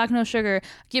want black, no sugar,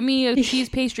 give me a cheese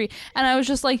pastry. And I was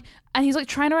just like, and he's like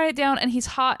trying to write it down, and he's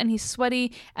hot and he's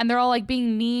sweaty, and they're all like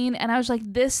being mean. And I was like,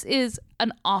 this is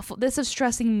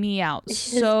stressing me out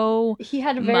so much. He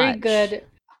had a very good...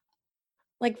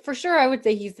 Like, for sure, I would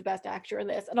say he's the best actor in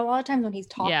this. And a lot of times when he's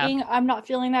talking, I'm not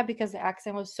feeling that because the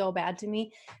accent was so bad to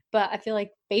me. But I feel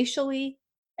like facially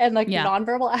and like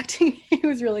nonverbal acting, he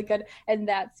was really good. And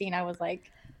that scene, I was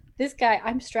like, this guy,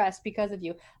 I'm stressed because of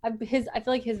you. I feel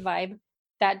like his vibe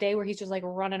that day, where he's just like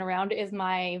running around, is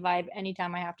my vibe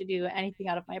anytime I have to do anything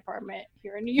out of my apartment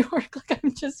here in New York. Like,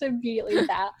 I'm just immediately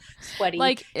that sweaty.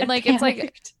 Like it's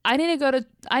like, I need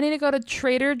to go to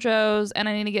Trader Joe's and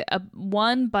I need to get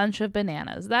one bunch of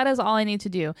bananas. That is all I need to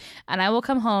do. And I will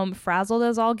come home frazzled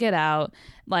as all get out,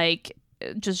 like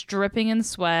just dripping in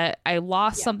sweat. I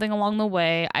lost something along the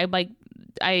way. It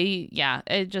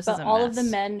just is a all mess. Of the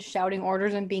men shouting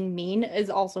orders and being mean is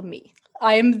also me.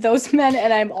 I am those men,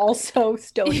 and I'm also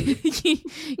Stoney.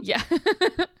 Yeah.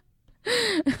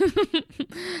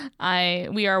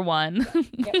 We are one.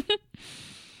 Yep.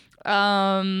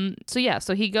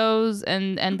 So he goes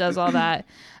and does all that.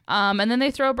 And then they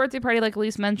throw a birthday party, like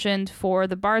Elise mentioned, for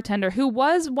the bartender, who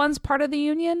was once part of the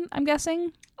union, I'm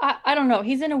guessing. I don't know.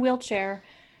 He's in a wheelchair.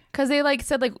 Because they like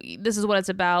said like, this is what it's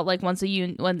about, like once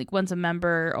a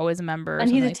member, always a member, and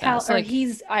he's Italian, so, like,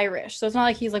 he's Irish, so it's not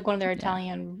like he's like one of their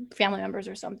Italian family members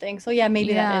or something. So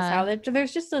maybe that is how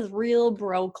there's just this real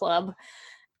bro club.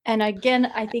 And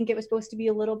again, I think it was supposed to be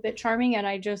a little bit charming, and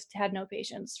I just had no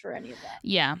patience for any of that.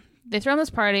 Yeah, they throw him this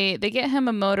party. They get him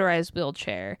a motorized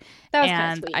wheelchair. That was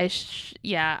kind of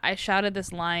sweet. I shouted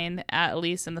this line at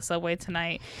Elise in the subway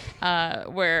tonight,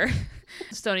 where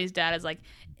Stoney's dad is like,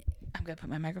 I'm gonna put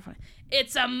my microphone in.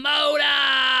 It's a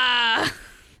motor.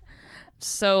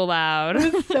 So loud.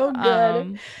 It was so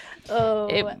good.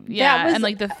 And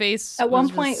like the face at one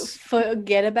point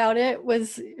forget about it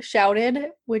was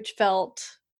shouted, which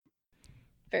felt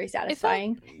very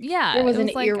satisfying. There was an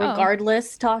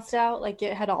irregardless tossed out, like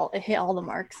it hit all the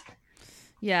marks.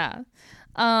 Yeah.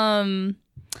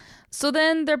 So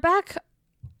then they're back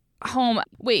home.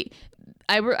 Wait,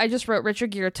 I just wrote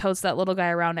Richard Gere totes that little guy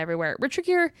around everywhere. Richard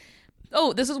Gere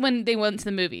Oh, this is when they went to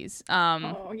the movies.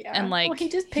 Oh yeah. And like, well, he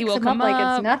just picks him up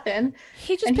like it's nothing.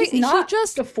 He just he's not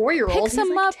just a 4-year-old. He's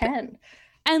like up 10.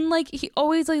 And like he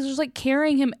always like just like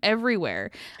carrying him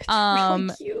everywhere. It's really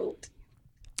cute.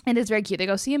 And it's very cute. They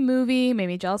go see a movie, made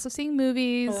me jealous of seeing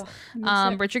movies.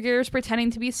 Richard Gere's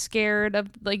pretending to be scared of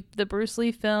like the Bruce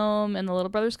Lee film, and the little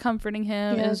brother's comforting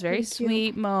him. Yeah, it was a very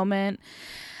sweet moment.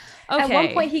 Okay. At one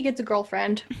point he gets a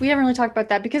girlfriend. We haven't really talked about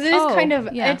that because it is kind of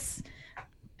it's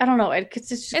I don't know.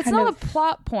 It's not a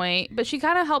plot point, but she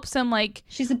kind of helps him like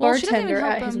she's a bartender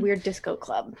at his weird disco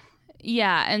club.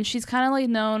 Yeah, and she's kind of like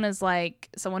known as like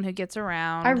someone who gets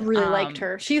around. I really liked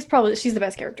her. She's the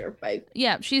best character.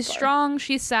 She's strong.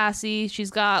 She's sassy.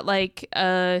 She's got like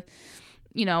a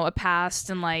past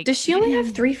and like. Does she only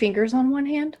have 3 fingers on one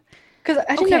hand? Because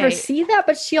I didn't ever see that,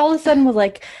 but she all of a sudden was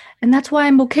like, and that's why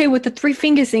I'm okay with the 3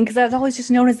 fingers thing, because that's always just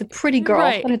known as the pretty girl.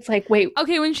 Right. And it's like, wait.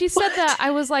 Okay, when she said that,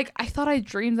 I was like, I thought I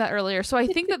dreamed that earlier. So I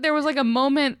think that there was like a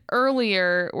moment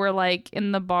earlier where like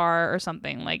in the bar or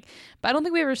something, like, but I don't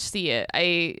think we ever see it.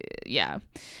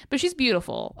 But she's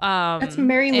beautiful. That's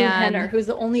Mary Lou Henner, who's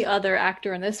the only other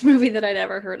actor in this movie that I'd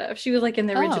ever heard of. She was like in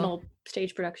the original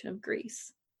stage production of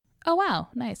Grease. Oh, wow.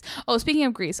 Nice. Oh, speaking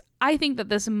of Grease, I think that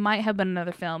this might have been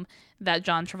another film that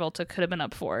John Travolta could have been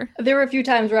up for. There were a few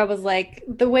times where I was like,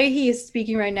 the way he is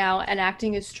speaking right now and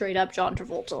acting is straight up John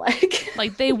Travolta-like.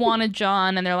 Like, they wanted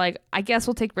John, and they're like, I guess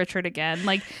we'll take Richard again.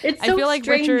 Like, it's so I feel like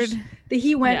Richard... that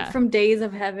he went from Days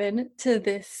of Heaven to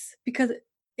this, because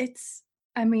it's,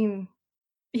 I mean,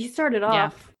 he started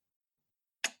off...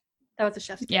 That was a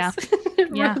chef's kiss. Yeah.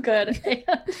 Real good.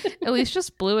 At least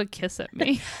just blew a kiss at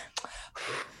me.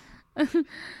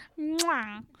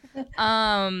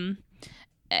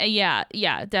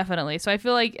 Yeah, definitely. So I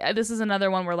feel like this is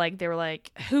another one where like they were like,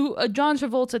 who a John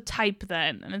Travolta type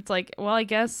then, and it's like, well, I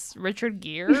guess Richard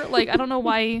Gere. Like, I don't know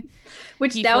why.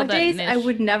 Which nowadays I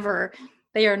would never.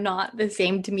 They are not the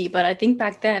same to me, but I think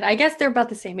back then, I guess they're about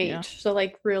the same age, so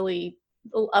like really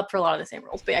up for a lot of the same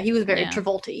roles. But yeah, he was very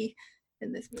Travolta-y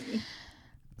in this movie.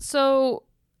 So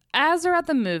as they're at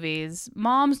the movies,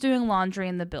 Mom's doing laundry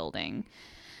in the building.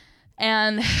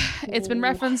 And it's been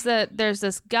referenced that there's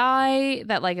this guy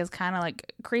that like is kind of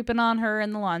like creeping on her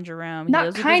in the laundry room.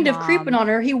 Not kind of creeping on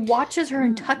her. He watches her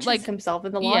and touches himself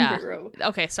in the laundry room.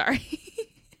 Okay, sorry.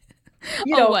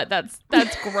 You know what? That's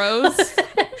gross.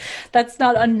 That's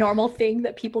not a normal thing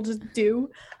that people just do.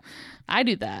 I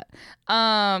do that.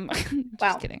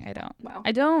 Just kidding. I don't. Wow.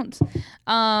 I don't.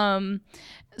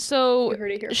 So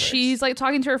she's like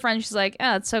talking to her friend. She's like,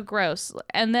 "Oh, it's so gross."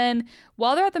 And then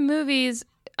while they're at the movies,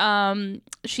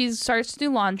 she starts to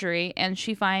do laundry, and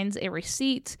she finds a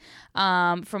receipt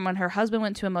from when her husband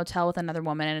went to a motel with another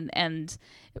woman, and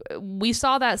we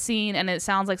saw that scene, and it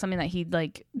sounds like something that he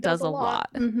like does a lot.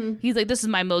 Mm-hmm. He's like, "This is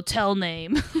my motel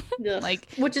name," like,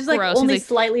 which is like gross. Only like,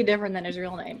 slightly different than his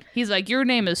real name. He's like, "Your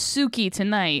name is Suki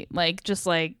tonight," like just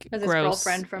like as gross. His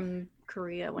girlfriend from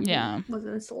Korea when he was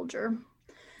a soldier.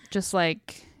 Just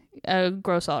like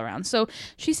gross all around. So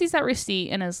she sees that receipt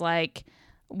and is like,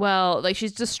 well, like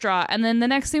she's distraught. And then the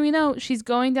next thing we know, she's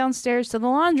going downstairs to the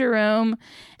laundry room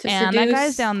and that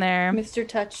guy's down there. Mr.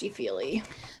 Touchy-feely.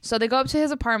 So they go up to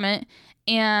his apartment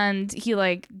and he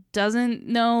like doesn't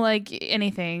know like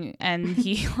anything. And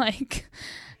he like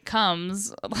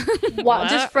comes.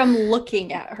 Just from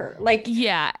looking at her. Like,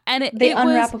 yeah. And they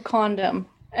unwrap a condom.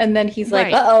 And then he's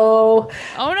like, uh-oh.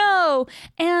 Oh, no.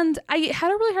 And I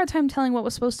had a really hard time telling what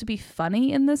was supposed to be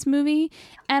funny in this movie.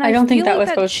 And I don't think that was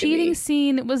supposed to be. That cheating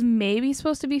scene was maybe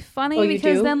supposed to be funny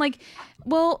because then, like,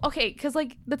 well, okay, because,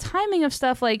 like, the timing of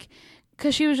stuff, like,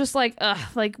 because she was just like, ugh,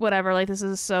 like, whatever, like, this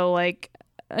is so, like,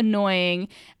 annoying.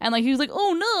 And, like, he was like,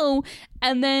 oh, no.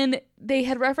 And then they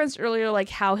had referenced earlier, like,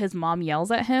 how his mom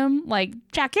yells at him, like,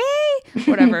 Jackie,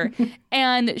 whatever.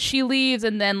 And she leaves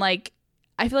and then, like,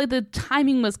 I feel like the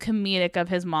timing was comedic of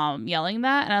his mom yelling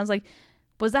that. And I was like,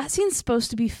 was that scene supposed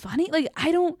to be funny? Like,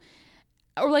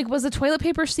 or like, was the toilet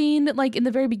paper scene, like, in the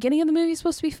very beginning of the movie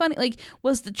supposed to be funny? Like,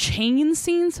 was the chain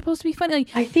scene supposed to be funny? Like,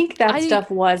 I think that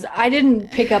stuff was. I didn't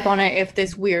pick up on it if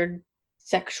this weird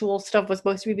sexual stuff was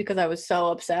supposed to be because I was so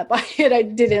upset by it. I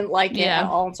didn't like it at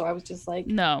all. So I was just like,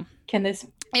 no. Can this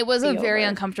It was a very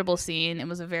uncomfortable scene. It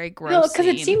was a very gross scene.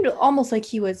 Because it seemed almost like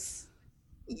he was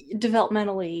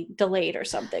developmentally delayed or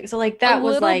something, so like that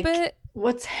was like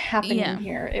what's happening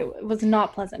here. It was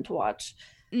not pleasant to watch.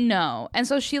 No. And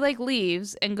so she like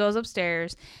leaves and goes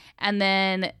upstairs, and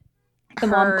then the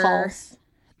mom calls.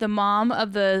 The mom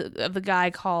of the guy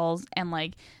calls and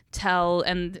like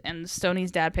and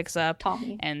Stoney's dad picks up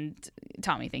Tommy,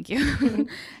 thank you.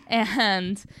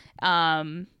 and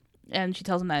she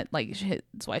tells him that like his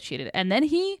wife cheated, and then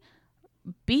he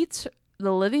beats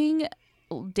the living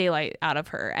daylight out of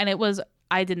her, and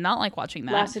I did not like watching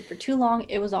that. Lasted for too long.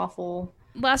 It was awful.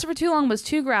 Lasted for too long, was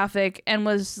too graphic, and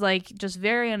was like just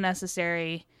very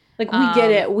unnecessary. Like, we get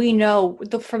it. We know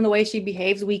from the way she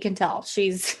behaves, we can tell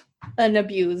she's an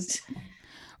abuse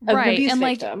and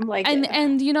victim.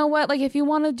 And you know what? Like, if you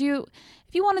want to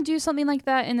do something like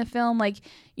that in the film, like,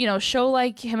 you know, show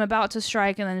like him about to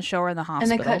strike and then show her in the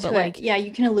hospital. And then cut to like, it. Yeah,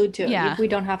 you can allude to it. Yeah. We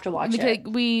don't have to watch it.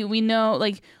 We know,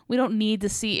 like, we don't need to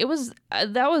see. It was I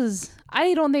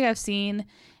don't think I've seen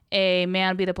a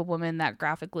man beat up a woman that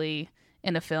graphically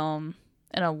in a film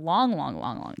in a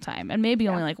long time, and maybe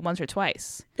only like once or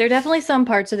twice. There are definitely some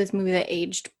parts of this movie that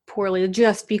aged poorly,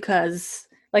 just because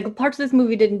like parts of this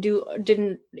movie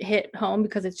didn't hit home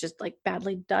because it's just like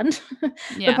badly done.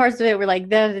 The parts of it were like,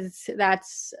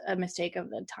 that's a mistake of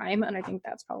the time, and I think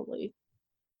that's probably,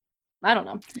 I don't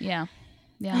know. Yeah.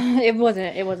 It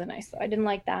wasn't nice though. I didn't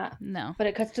like that. No. But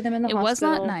it cuts to them in the hospital. It was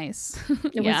not nice.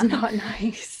 It was not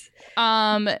nice.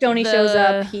 Stoney shows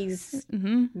up. He's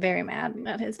very mad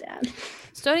at his dad.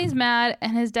 Stoney's mad,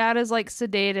 and his dad is like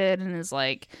sedated and is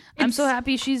like, I'm so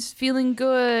happy she's feeling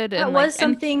good. That was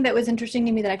something that was interesting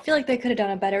to me that I feel like they could have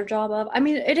done a better job of. I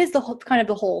mean, it is the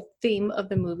whole theme of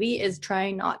the movie is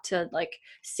trying not to like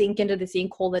sink into the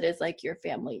sinkhole that is like your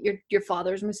family, your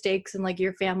father's mistakes and like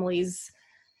your family's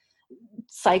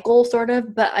cycle sort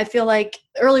of. But I feel like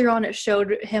earlier on it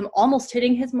showed him almost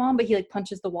hitting his mom, but he like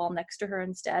punches the wall next to her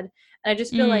instead. And I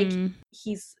just feel like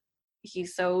he's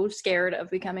so scared of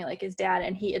becoming like his dad,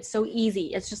 and it's so easy.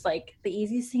 It's just like the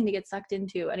easiest thing to get sucked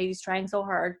into, and he's trying so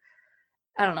hard.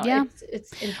 I don't know. Yeah.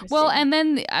 It's interesting. Well, and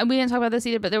then we didn't talk about this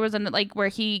either, but there was like where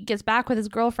he gets back with his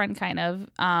girlfriend kind of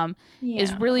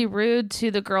is really rude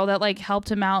to the girl that like helped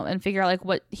him out and figure out like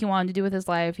what he wanted to do with his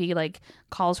life. He like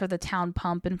calls her the town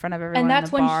pump in front of everyone. And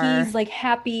that's when bar. He's like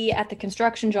happy at the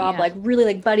construction job, like really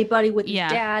like buddy with his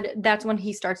dad. That's when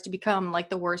he starts to become like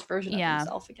the worst version of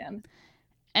himself again.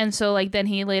 And so like then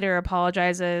he later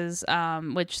apologizes,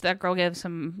 which that girl gives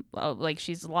him like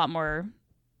she's a lot more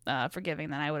forgiving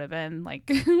than I would have been. Like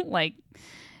like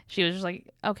she was just like,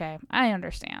 okay, I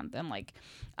understand. And like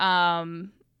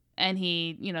and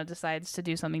he, you know, decides to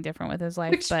do something different with his life.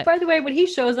 Which, by the way, when he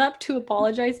shows up to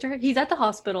apologize to her, he's at the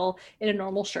hospital in a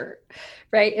normal shirt,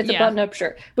 right? It's a button-up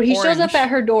shirt. When he shows up at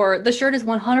her door, the shirt is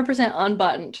 100%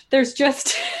 unbuttoned. There's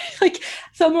just like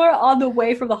somewhere on the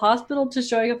way from the hospital to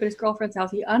showing up at his girlfriend's house,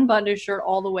 he unbuttoned his shirt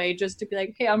all the way just to be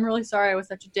like, hey, I'm really sorry I was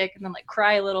such a dick, and then like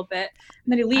cry a little bit.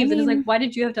 And then he leaves and he's like, why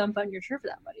did you have to unbutton your shirt for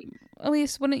that, buddy? At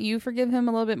least wouldn't you forgive him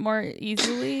a little bit more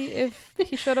easily if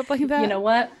he showed up like that? You know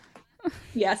what?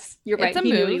 Yes, you're right.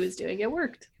 He knew what he was doing. It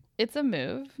worked. It's a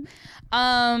move.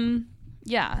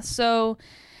 Yeah, so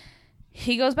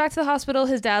he goes back to the hospital.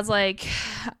 His dad's like,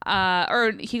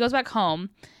 or he goes back home.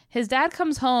 His dad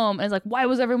comes home and is like, why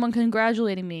was everyone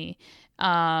congratulating me?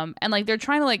 And like they're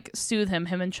trying to like soothe him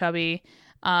and Chubby.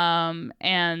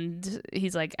 And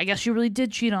he's like, I guess you really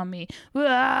did cheat on me.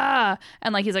 And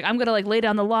like he's like, I'm gonna like lay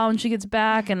down the law when she gets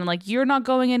back, and like you're not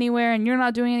going anywhere and you're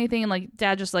not doing anything. And like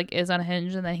dad just like is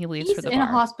unhinged, and then he leaves for the bar. He's in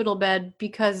a hospital bed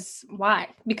because why?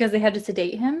 Because they had to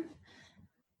sedate him?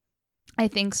 I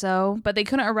think so, but they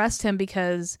couldn't arrest him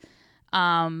because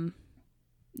his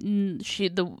mom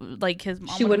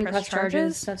wouldn't press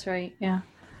charges. That's right.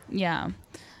 Yeah.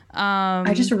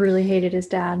 I just really hated his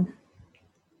dad.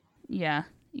 Yeah.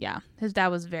 His dad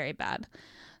was very bad.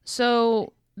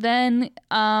 So then,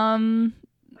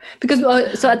 because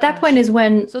so at that point is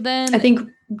when I think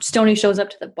Stoney shows up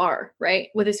to the bar, right,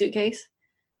 with a suitcase.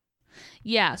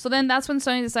 Yeah. So then that's when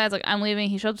Stoney decides like I'm leaving.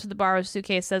 He shows up to the bar with a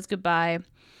suitcase, says goodbye,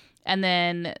 and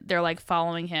then they're like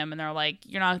following him, and they're like,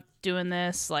 "You're not doing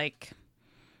this." Like,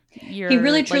 he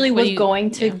really truly was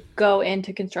going to go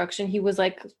into construction. He was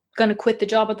like going to quit the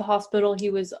job at the hospital. He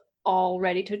was all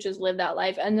ready to just live that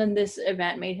life, and then this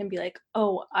event made him be like,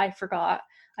 oh, I forgot,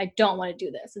 I don't want to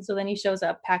do this. And so then he shows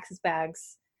up, packs his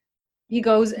bags, he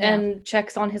goes and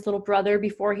checks on his little brother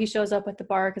before he shows up at the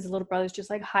bar, because his little brother's just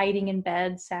like hiding in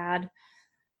bed, sad.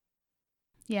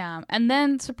 And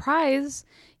then surprise,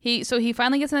 he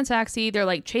finally gets in a taxi. They're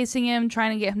like chasing him,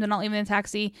 trying to get him to not leave in the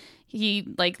taxi. He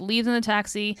like leaves in the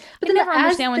taxi. But I never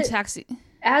understand when taxi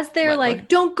as they're like,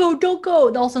 don't go. All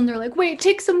of a sudden they're like, wait,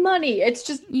 take some money. It's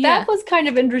just, that was kind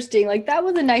of interesting. Like, that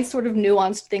was a nice sort of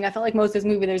nuanced thing. I felt like most of this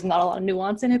movie, there's not a lot of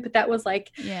nuance in it, but that was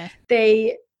like,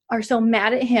 they are so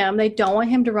mad at him. They don't want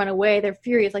him to run away. They're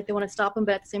furious. Like, they want to stop him,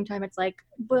 but at the same time, it's like,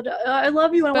 but I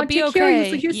love you and I want to take care of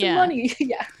you, so here's some money.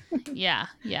 Yeah.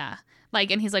 Like,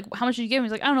 and he's like, how much did you give him?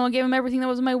 He's like, I don't know. I gave him everything that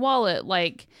was in my wallet.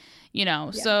 Like, you know,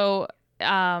 so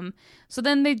So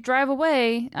then they drive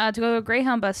away to go to a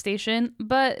Greyhound bus station,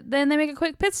 but then they make a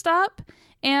quick pit stop,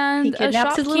 and he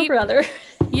kidnaps his little brother.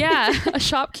 Yeah, a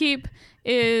shopkeep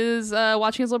is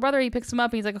watching his little brother. He picks him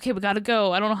up and he's like, okay, we gotta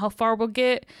go. I don't know how far we'll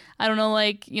get. I don't know,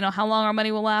 like, you know, how long our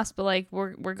money will last, but like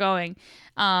we're going.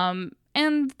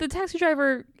 And the taxi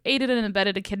driver aided and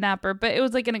abetted a kidnapper, but it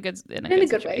was like in a good way.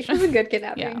 It was a good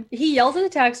kidnapping. Yeah. He yells at the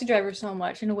taxi driver so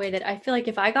much in a way that I feel like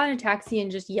if I got in a taxi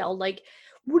and just yelled like,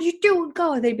 what are you doing?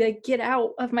 Go. They'd be like, get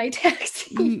out of my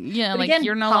taxi. Yeah, but like again,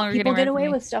 you're no longer people get away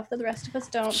with stuff that the rest of us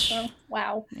don't. So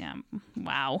wow. Yeah.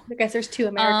 Wow. I guess there's two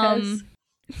Americas.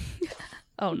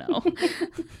 Oh no.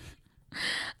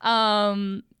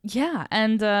 Yeah,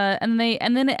 and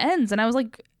then it ends, and I was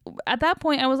like, at that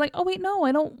point I was like, oh wait, no,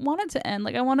 I don't want it to end.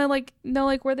 Like I want to like know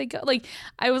like where they go. Like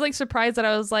I was like surprised that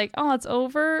I was like, oh, it's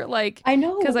over. Like I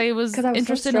know, because I was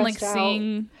interested in like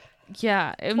seeing.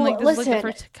 Yeah, and like this was like the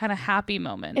first kind of happy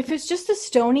moment. If it's just the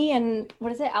Stoney and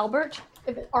what is it, Albert?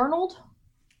 If it's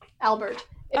Albert.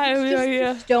 If it's just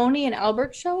the Stoney and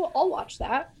Albert show, I'll watch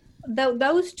that.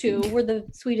 Those two were the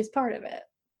sweetest part of it.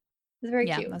 It was very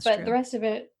cute, but true. The rest of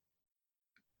it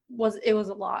was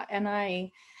a lot, and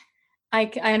I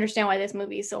understand why this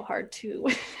movie is so hard to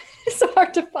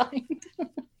find.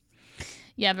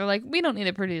 Yeah, they're like, we don't need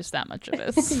to produce that much of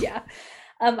this. Yeah,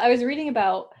 I was reading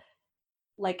about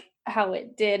like how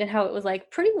it did and how it was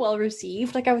like pretty well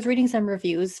received. Like I was reading some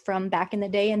reviews from back in the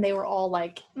day, and they were all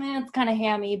like, man, it's kind of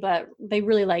hammy, but they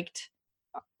really liked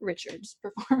Richard's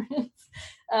performance.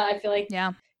 I feel like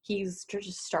he's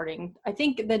just starting. I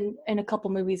think then in a couple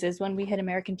movies is when we hit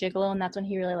American Gigolo, and that's when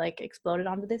he really like exploded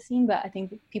onto this scene. But I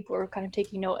think people were kind of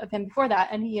taking note of him before that,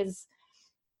 and he is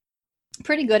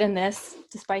pretty good in this,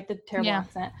 despite the terrible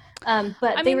accent.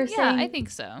 But they were saying, I think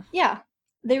so. Yeah,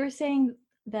 they were saying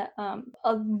that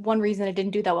one reason it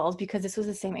didn't do that well is because this was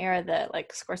the same era that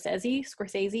like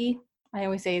Scorsese. I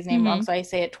always say his name wrong, so I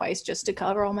say it twice just to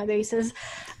cover all my bases.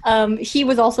 He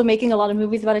was also making a lot of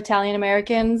movies about Italian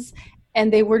Americans,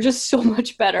 and they were just so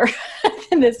much better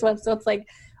than this one. So it's like,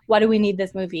 why do we need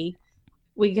this movie?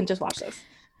 We can just watch this.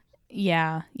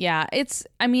 Yeah. It's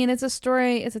a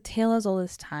story. It's a tale as old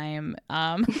as time.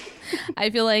 I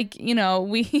feel like, you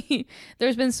know,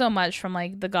 there's been so much from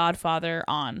like The Godfather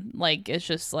on. Like, it's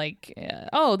just like,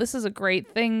 oh, this is a great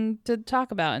thing to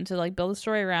talk about and to like build a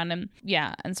story around. And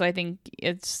and so I think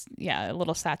it's, a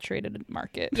little saturated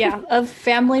market. Yeah, of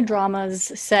family dramas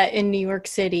set in New York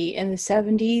City in the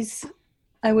 70s,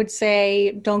 I would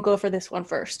say don't go for this one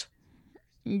first.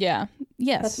 Yeah.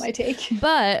 Yes. That's my take.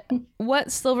 But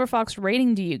what Silver Fox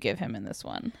rating do you give him in this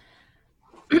one?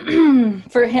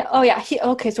 For him,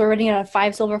 okay, so we're rating it on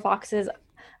 5 Silver Foxes.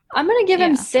 I'm gonna give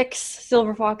him 6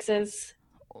 Silver Foxes.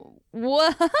 Whoa!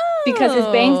 Because his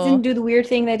bangs didn't do the weird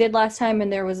thing they did last time,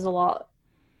 and there was a lot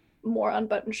more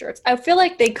unbuttoned shirts. I feel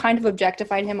like they kind of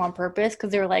objectified him on purpose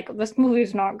because they were like, this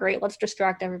movie's not great, let's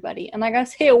distract everybody. And I gotta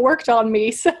say, it worked on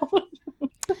me, so.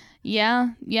 Yeah.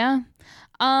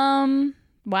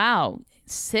 Wow.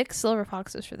 6 Silver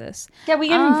Foxes for this. Yeah, we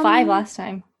gave him 5 last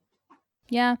time.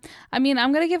 Yeah. I mean,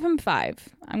 I'm going to give him 5.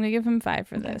 I'm going to give him 5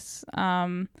 for this.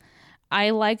 I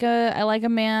like a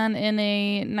man in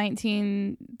a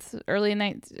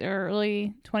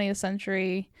early 20th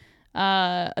century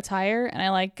attire, and I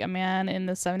like a man in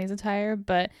the 70s attire,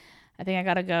 but I think I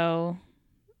got to go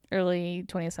early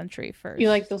 20th century first. You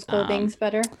like those clothings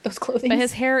better? Those clothings? But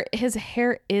his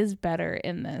hair is better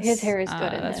in this. His hair is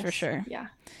good in that's this. For sure. Yeah,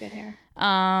 good hair.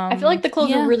 I feel like the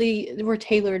clothes were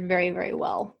tailored very, very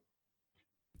well.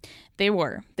 They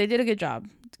were. They did a good job.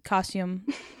 Costume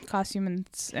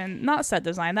and not set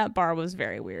design. That bar was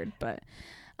very weird, but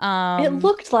it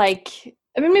looked like,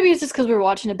 I mean, maybe it's just because we were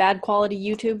watching a bad quality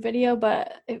YouTube video,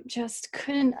 but it just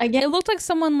couldn't. Again, it looked like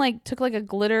someone like took like a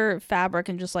glitter fabric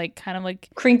and just like kind of like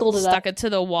crinkled it, stuck it to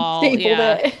the wall, stapled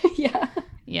it.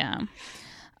 Yeah.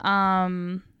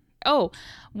 Oh,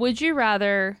 would you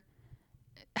rather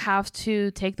have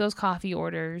to take those coffee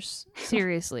orders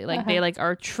seriously? Like they like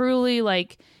are truly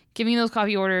like giving you those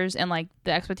coffee orders, and like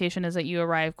the expectation is that you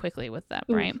arrive quickly with them,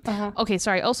 right? Okay,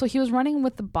 sorry. Also, he was running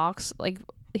with the box, like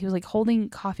he was like holding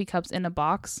coffee cups in a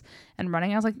box and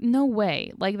running. I was like, no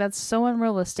way. Like that's so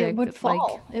unrealistic. It would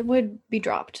fall. It would be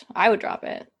dropped. I would drop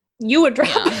it. You would drop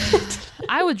it.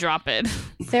 I would drop it.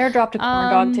 Sarah dropped a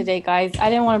corn dog today, guys. I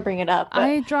didn't want to bring it up.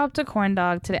 I dropped a corn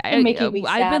dog today.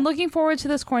 I've been looking forward to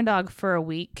this corn dog for a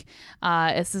week.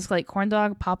 It's this like corn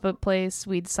dog pop-up place.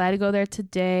 We decided to go there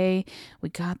today. We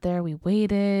got there. We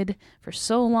waited for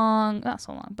so long. Not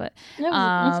so long, but it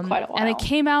was quite a while. And it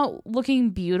came out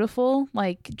looking beautiful,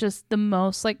 like just the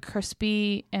most like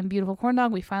crispy and beautiful corn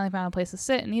dog. We finally found a place to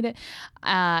sit and eat it.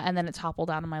 And then it toppled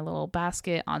out of my little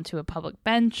basket onto a public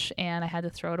bench, and I had to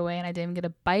throw it away, and I didn't even get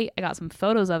a bite. I got some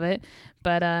photos of it,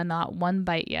 but not one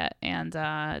bite yet, and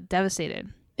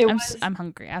devastated. I'm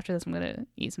hungry. After this, I'm gonna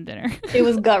eat some dinner. It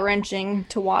was gut-wrenching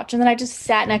to watch, and then I just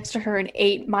sat next to her and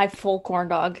ate my full corn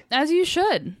dog. As you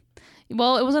should.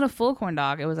 Well, it wasn't a full corn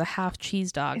dog. It was a half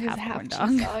cheese dog, half corn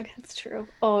cheese dog. That's true.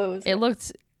 Oh, it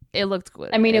looked good.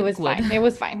 I mean, it was fine. It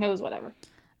was fine. It was whatever.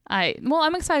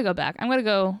 I'm excited to go back. I'm gonna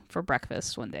go for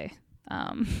breakfast one day.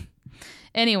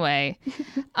 Anyway,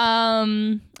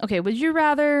 okay. Would you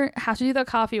rather have to do the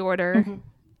coffee order,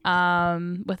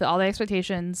 with all the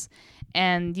expectations,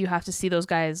 and you have to see those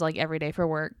guys like every day for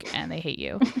work, and they hate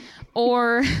you,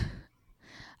 or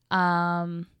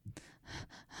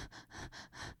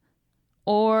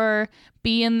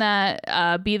be in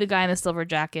that be the guy in the silver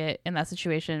jacket in that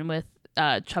situation with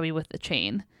Chubby with the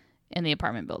chain in the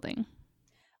apartment building?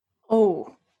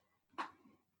 Oh,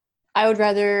 I would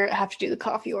rather have to do the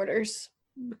coffee orders,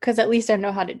 because at least I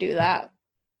know how to do that.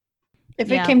 If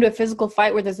it came to a physical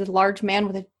fight where there's a large man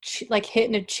with a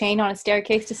hitting a chain on a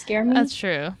staircase to scare me, that's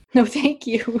true. No, thank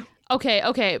you.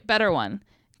 Okay, better one.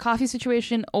 Coffee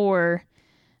situation, or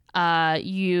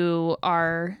you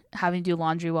are having to do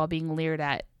laundry while being leered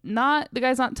at. Not the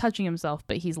guy's not touching himself,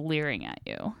 but he's leering at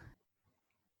you.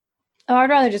 Oh, I'd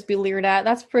rather just be leered at.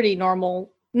 That's pretty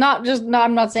normal. I'm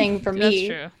not saying for me, that's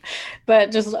true.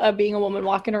 But just being a woman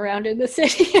walking around in the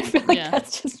city, I feel like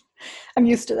that's just, I'm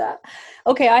used to that.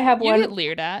 Okay, I have one. You get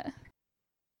leered at.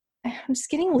 I'm just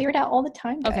getting leered at all the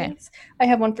time, guys. Okay. I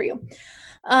have one for you.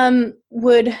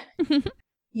 Would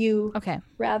you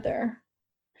rather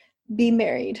be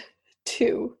married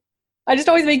to, I just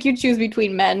always make you choose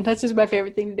between men. That's just my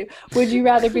favorite thing to do. Would you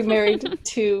rather be married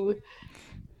to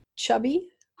Chubby?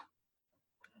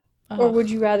 Or would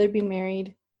you rather be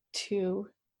married to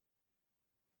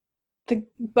the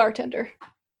bartender?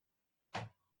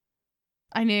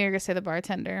 I knew you were going to say the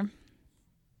bartender.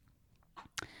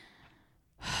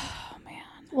 Oh, man.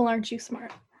 Well, aren't you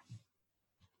smart?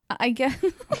 I guess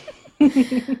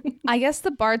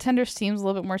the bartender seems a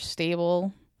little bit more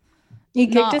stable. He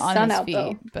kicked his son out,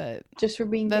 though. But just for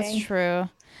being gay. That's true.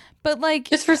 But, like...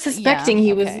 just for suspecting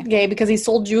he was gay because he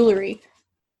sold jewelry.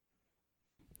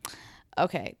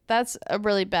 Okay, that's a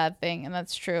really bad thing, and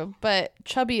that's true. But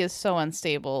Chubby is so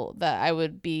unstable that I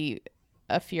would be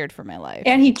feared for my life.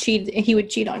 And he would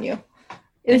cheat on you.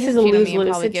 This is a lose-lose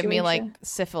situation. Probably give me like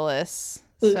syphilis.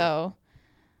 Ooh. So,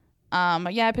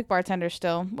 I pick bartender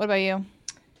still. What about you?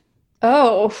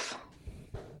 Oh,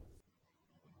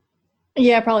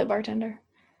 yeah, probably bartender.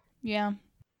 Yeah.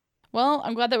 Well,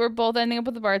 I'm glad that we're both ending up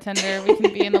with the bartender. We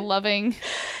can be in a loving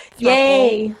throuple.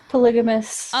 Yay,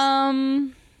 polygamous.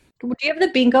 Do you have the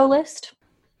bingo list?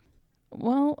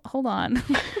 Well, hold on.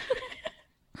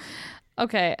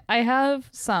 Okay, I have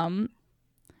some.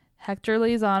 Hector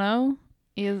Lozano.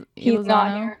 He's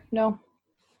not here. No.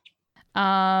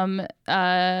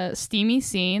 Steamy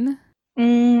Scene.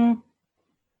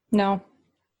 No.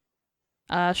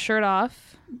 Shirt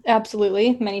off.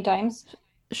 Absolutely, many times.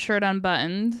 Shirt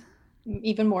unbuttoned.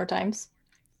 Even more times.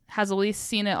 Has Elise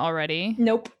seen it already?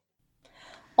 Nope.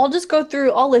 I'll just go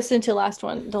through. I'll listen to the last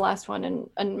one,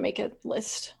 and make a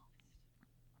list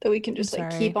that we can just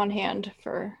keep on hand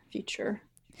for future.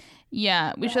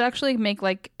 Yeah, we should actually make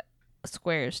like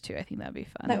squares too. I think that'd be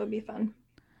fun. That would be fun.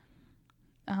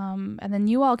 And then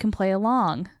you all can play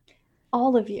along.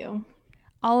 All of you.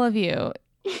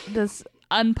 This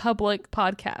unpublic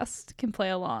podcast can play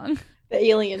along. The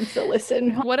aliens that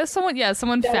listen. What if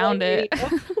someone found it?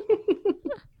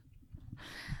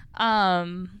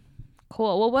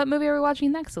 Cool. Well, what movie are we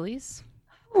watching next, Elise?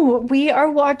 Oh, we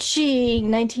are watching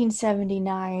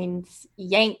 1979's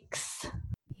Yanks.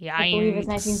 I believe it's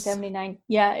 1979.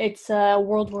 Yeah, it's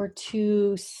World War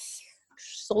II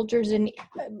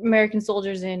American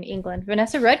soldiers in England.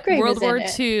 Vanessa Redgrave World is in War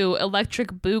it. II,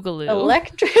 Electric Boogaloo.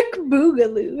 Electric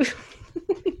Boogaloo.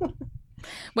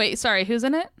 Wait, sorry, who's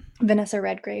in it? Vanessa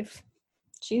Redgrave.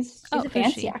 She's a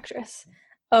fancy actress.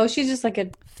 Oh, she's just like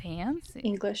a fancy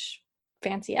English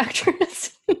fancy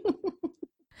actress.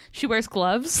 She wears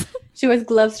gloves. She wears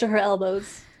gloves to her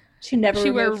elbows. She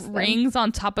wears rings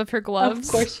on top of her gloves.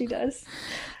 Of course she does.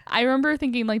 I remember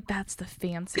thinking, like, that's the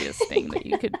fanciest thing that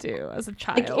you could do as a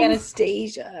child. Like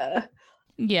Anastasia.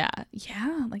 Yeah,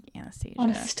 like Anastasia.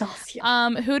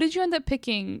 Anastasia. Who did you end up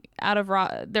picking out of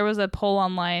there was a poll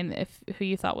online if who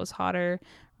you thought was hotter,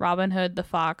 Robin Hood, the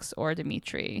Fox, or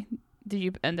Dimitri? Who did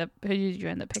you end up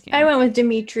picking? I went with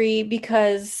Dimitri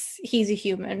because he's a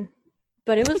human,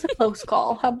 but it was a close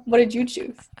call. What did you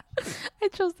choose? I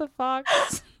chose the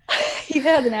Fox. He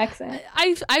had an accent.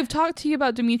 I've talked to you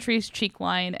about Dimitri's cheek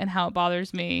line and how it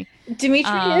bothers me.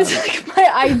 Dimitri is like my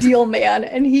ideal man,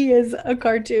 and he is a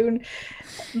cartoon.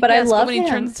 But yes, I love when him. He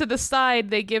turns to the side,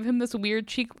 they give him this weird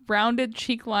rounded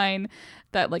cheek line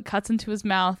that like cuts into his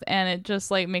mouth, and it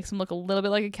just like makes him look a little bit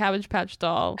like a Cabbage Patch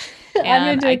doll.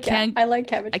 And I like Cabbage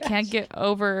Patch. I can't get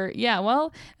over. Yeah,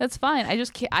 well, that's fine. I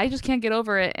just can't get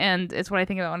over it, and it's what I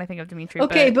think about when I think of Dimitri.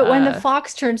 Okay, but when the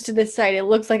fox turns to this side, it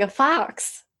looks like a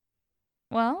fox.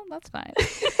 Well, that's fine.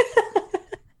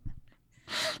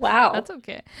 Wow. That's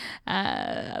okay.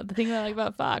 The thing I like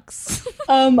about Fox.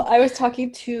 I was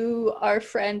talking to our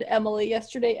friend Emily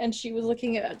yesterday, and she was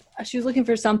looking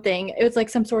for something. It was like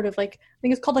some sort of like, I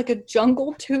think it's called like a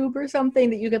jungle tube or something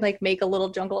that you could like make a little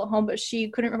jungle at home, but she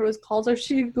couldn't remember what it was called, so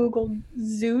she Googled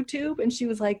zoo tube, and she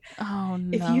was like, oh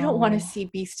no. If you don't want to see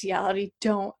bestiality,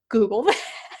 don't Google that.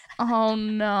 Oh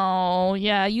no.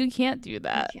 Yeah, you can't do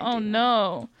that.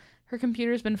 No. Her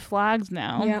computer's been flagged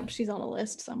now. Yeah, she's on a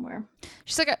list somewhere.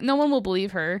 She's like, no one will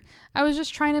believe her. I was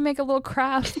just trying to make a little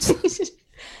craft.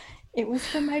 It was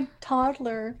for my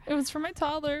toddler. It was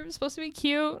supposed to be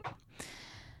cute.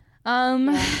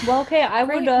 Yeah. Well, okay, I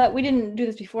would, we didn't do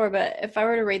this before, but if I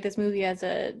were to rate this movie as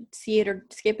a see it or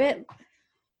skip it,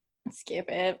 skip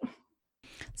it.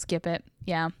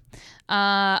 Yeah.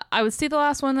 I would see the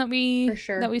last one that we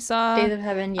saw. Days of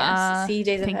Heaven, yes. See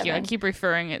Days of Heaven. Thank you. I keep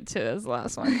referring it to as the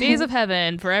last one. Days of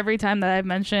Heaven for every time that I've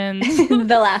mentioned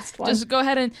the last one. Just go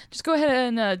ahead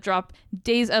and drop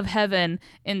Days of Heaven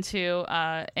into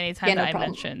any time that I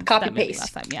mentioned. Copy paste.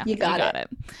 Last time. Yeah. You got it.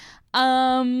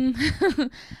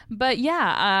 But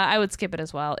yeah, I would skip it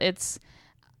as well. It's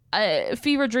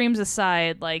fever dreams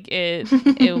aside, like it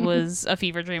was a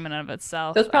fever dream in and of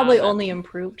itself. Those probably only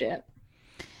improved it.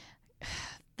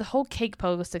 The whole cake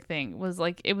pogo stick thing was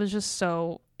like, it was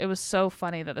so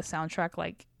funny that the soundtrack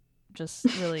like just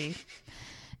really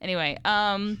anyway,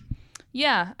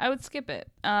 yeah, I would skip it.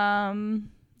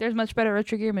 There's much better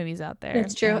Richard Gere movies out there.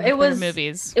 It's true. It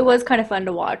was kind of fun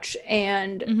to watch,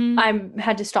 and I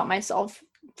had to stop myself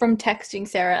from texting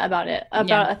Sarah about it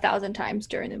 1,000 times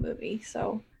during the movie.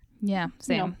 So yeah,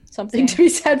 same. Something to be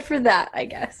said for that, I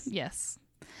guess. Yes.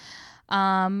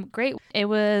 Great. It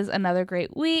was another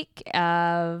great week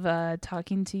of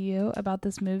talking to you about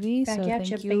this movie. Back so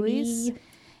thank you, Elise.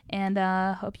 And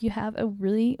hope you have a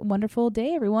really wonderful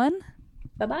day, everyone.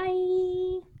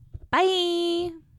 Bye-bye. Bye.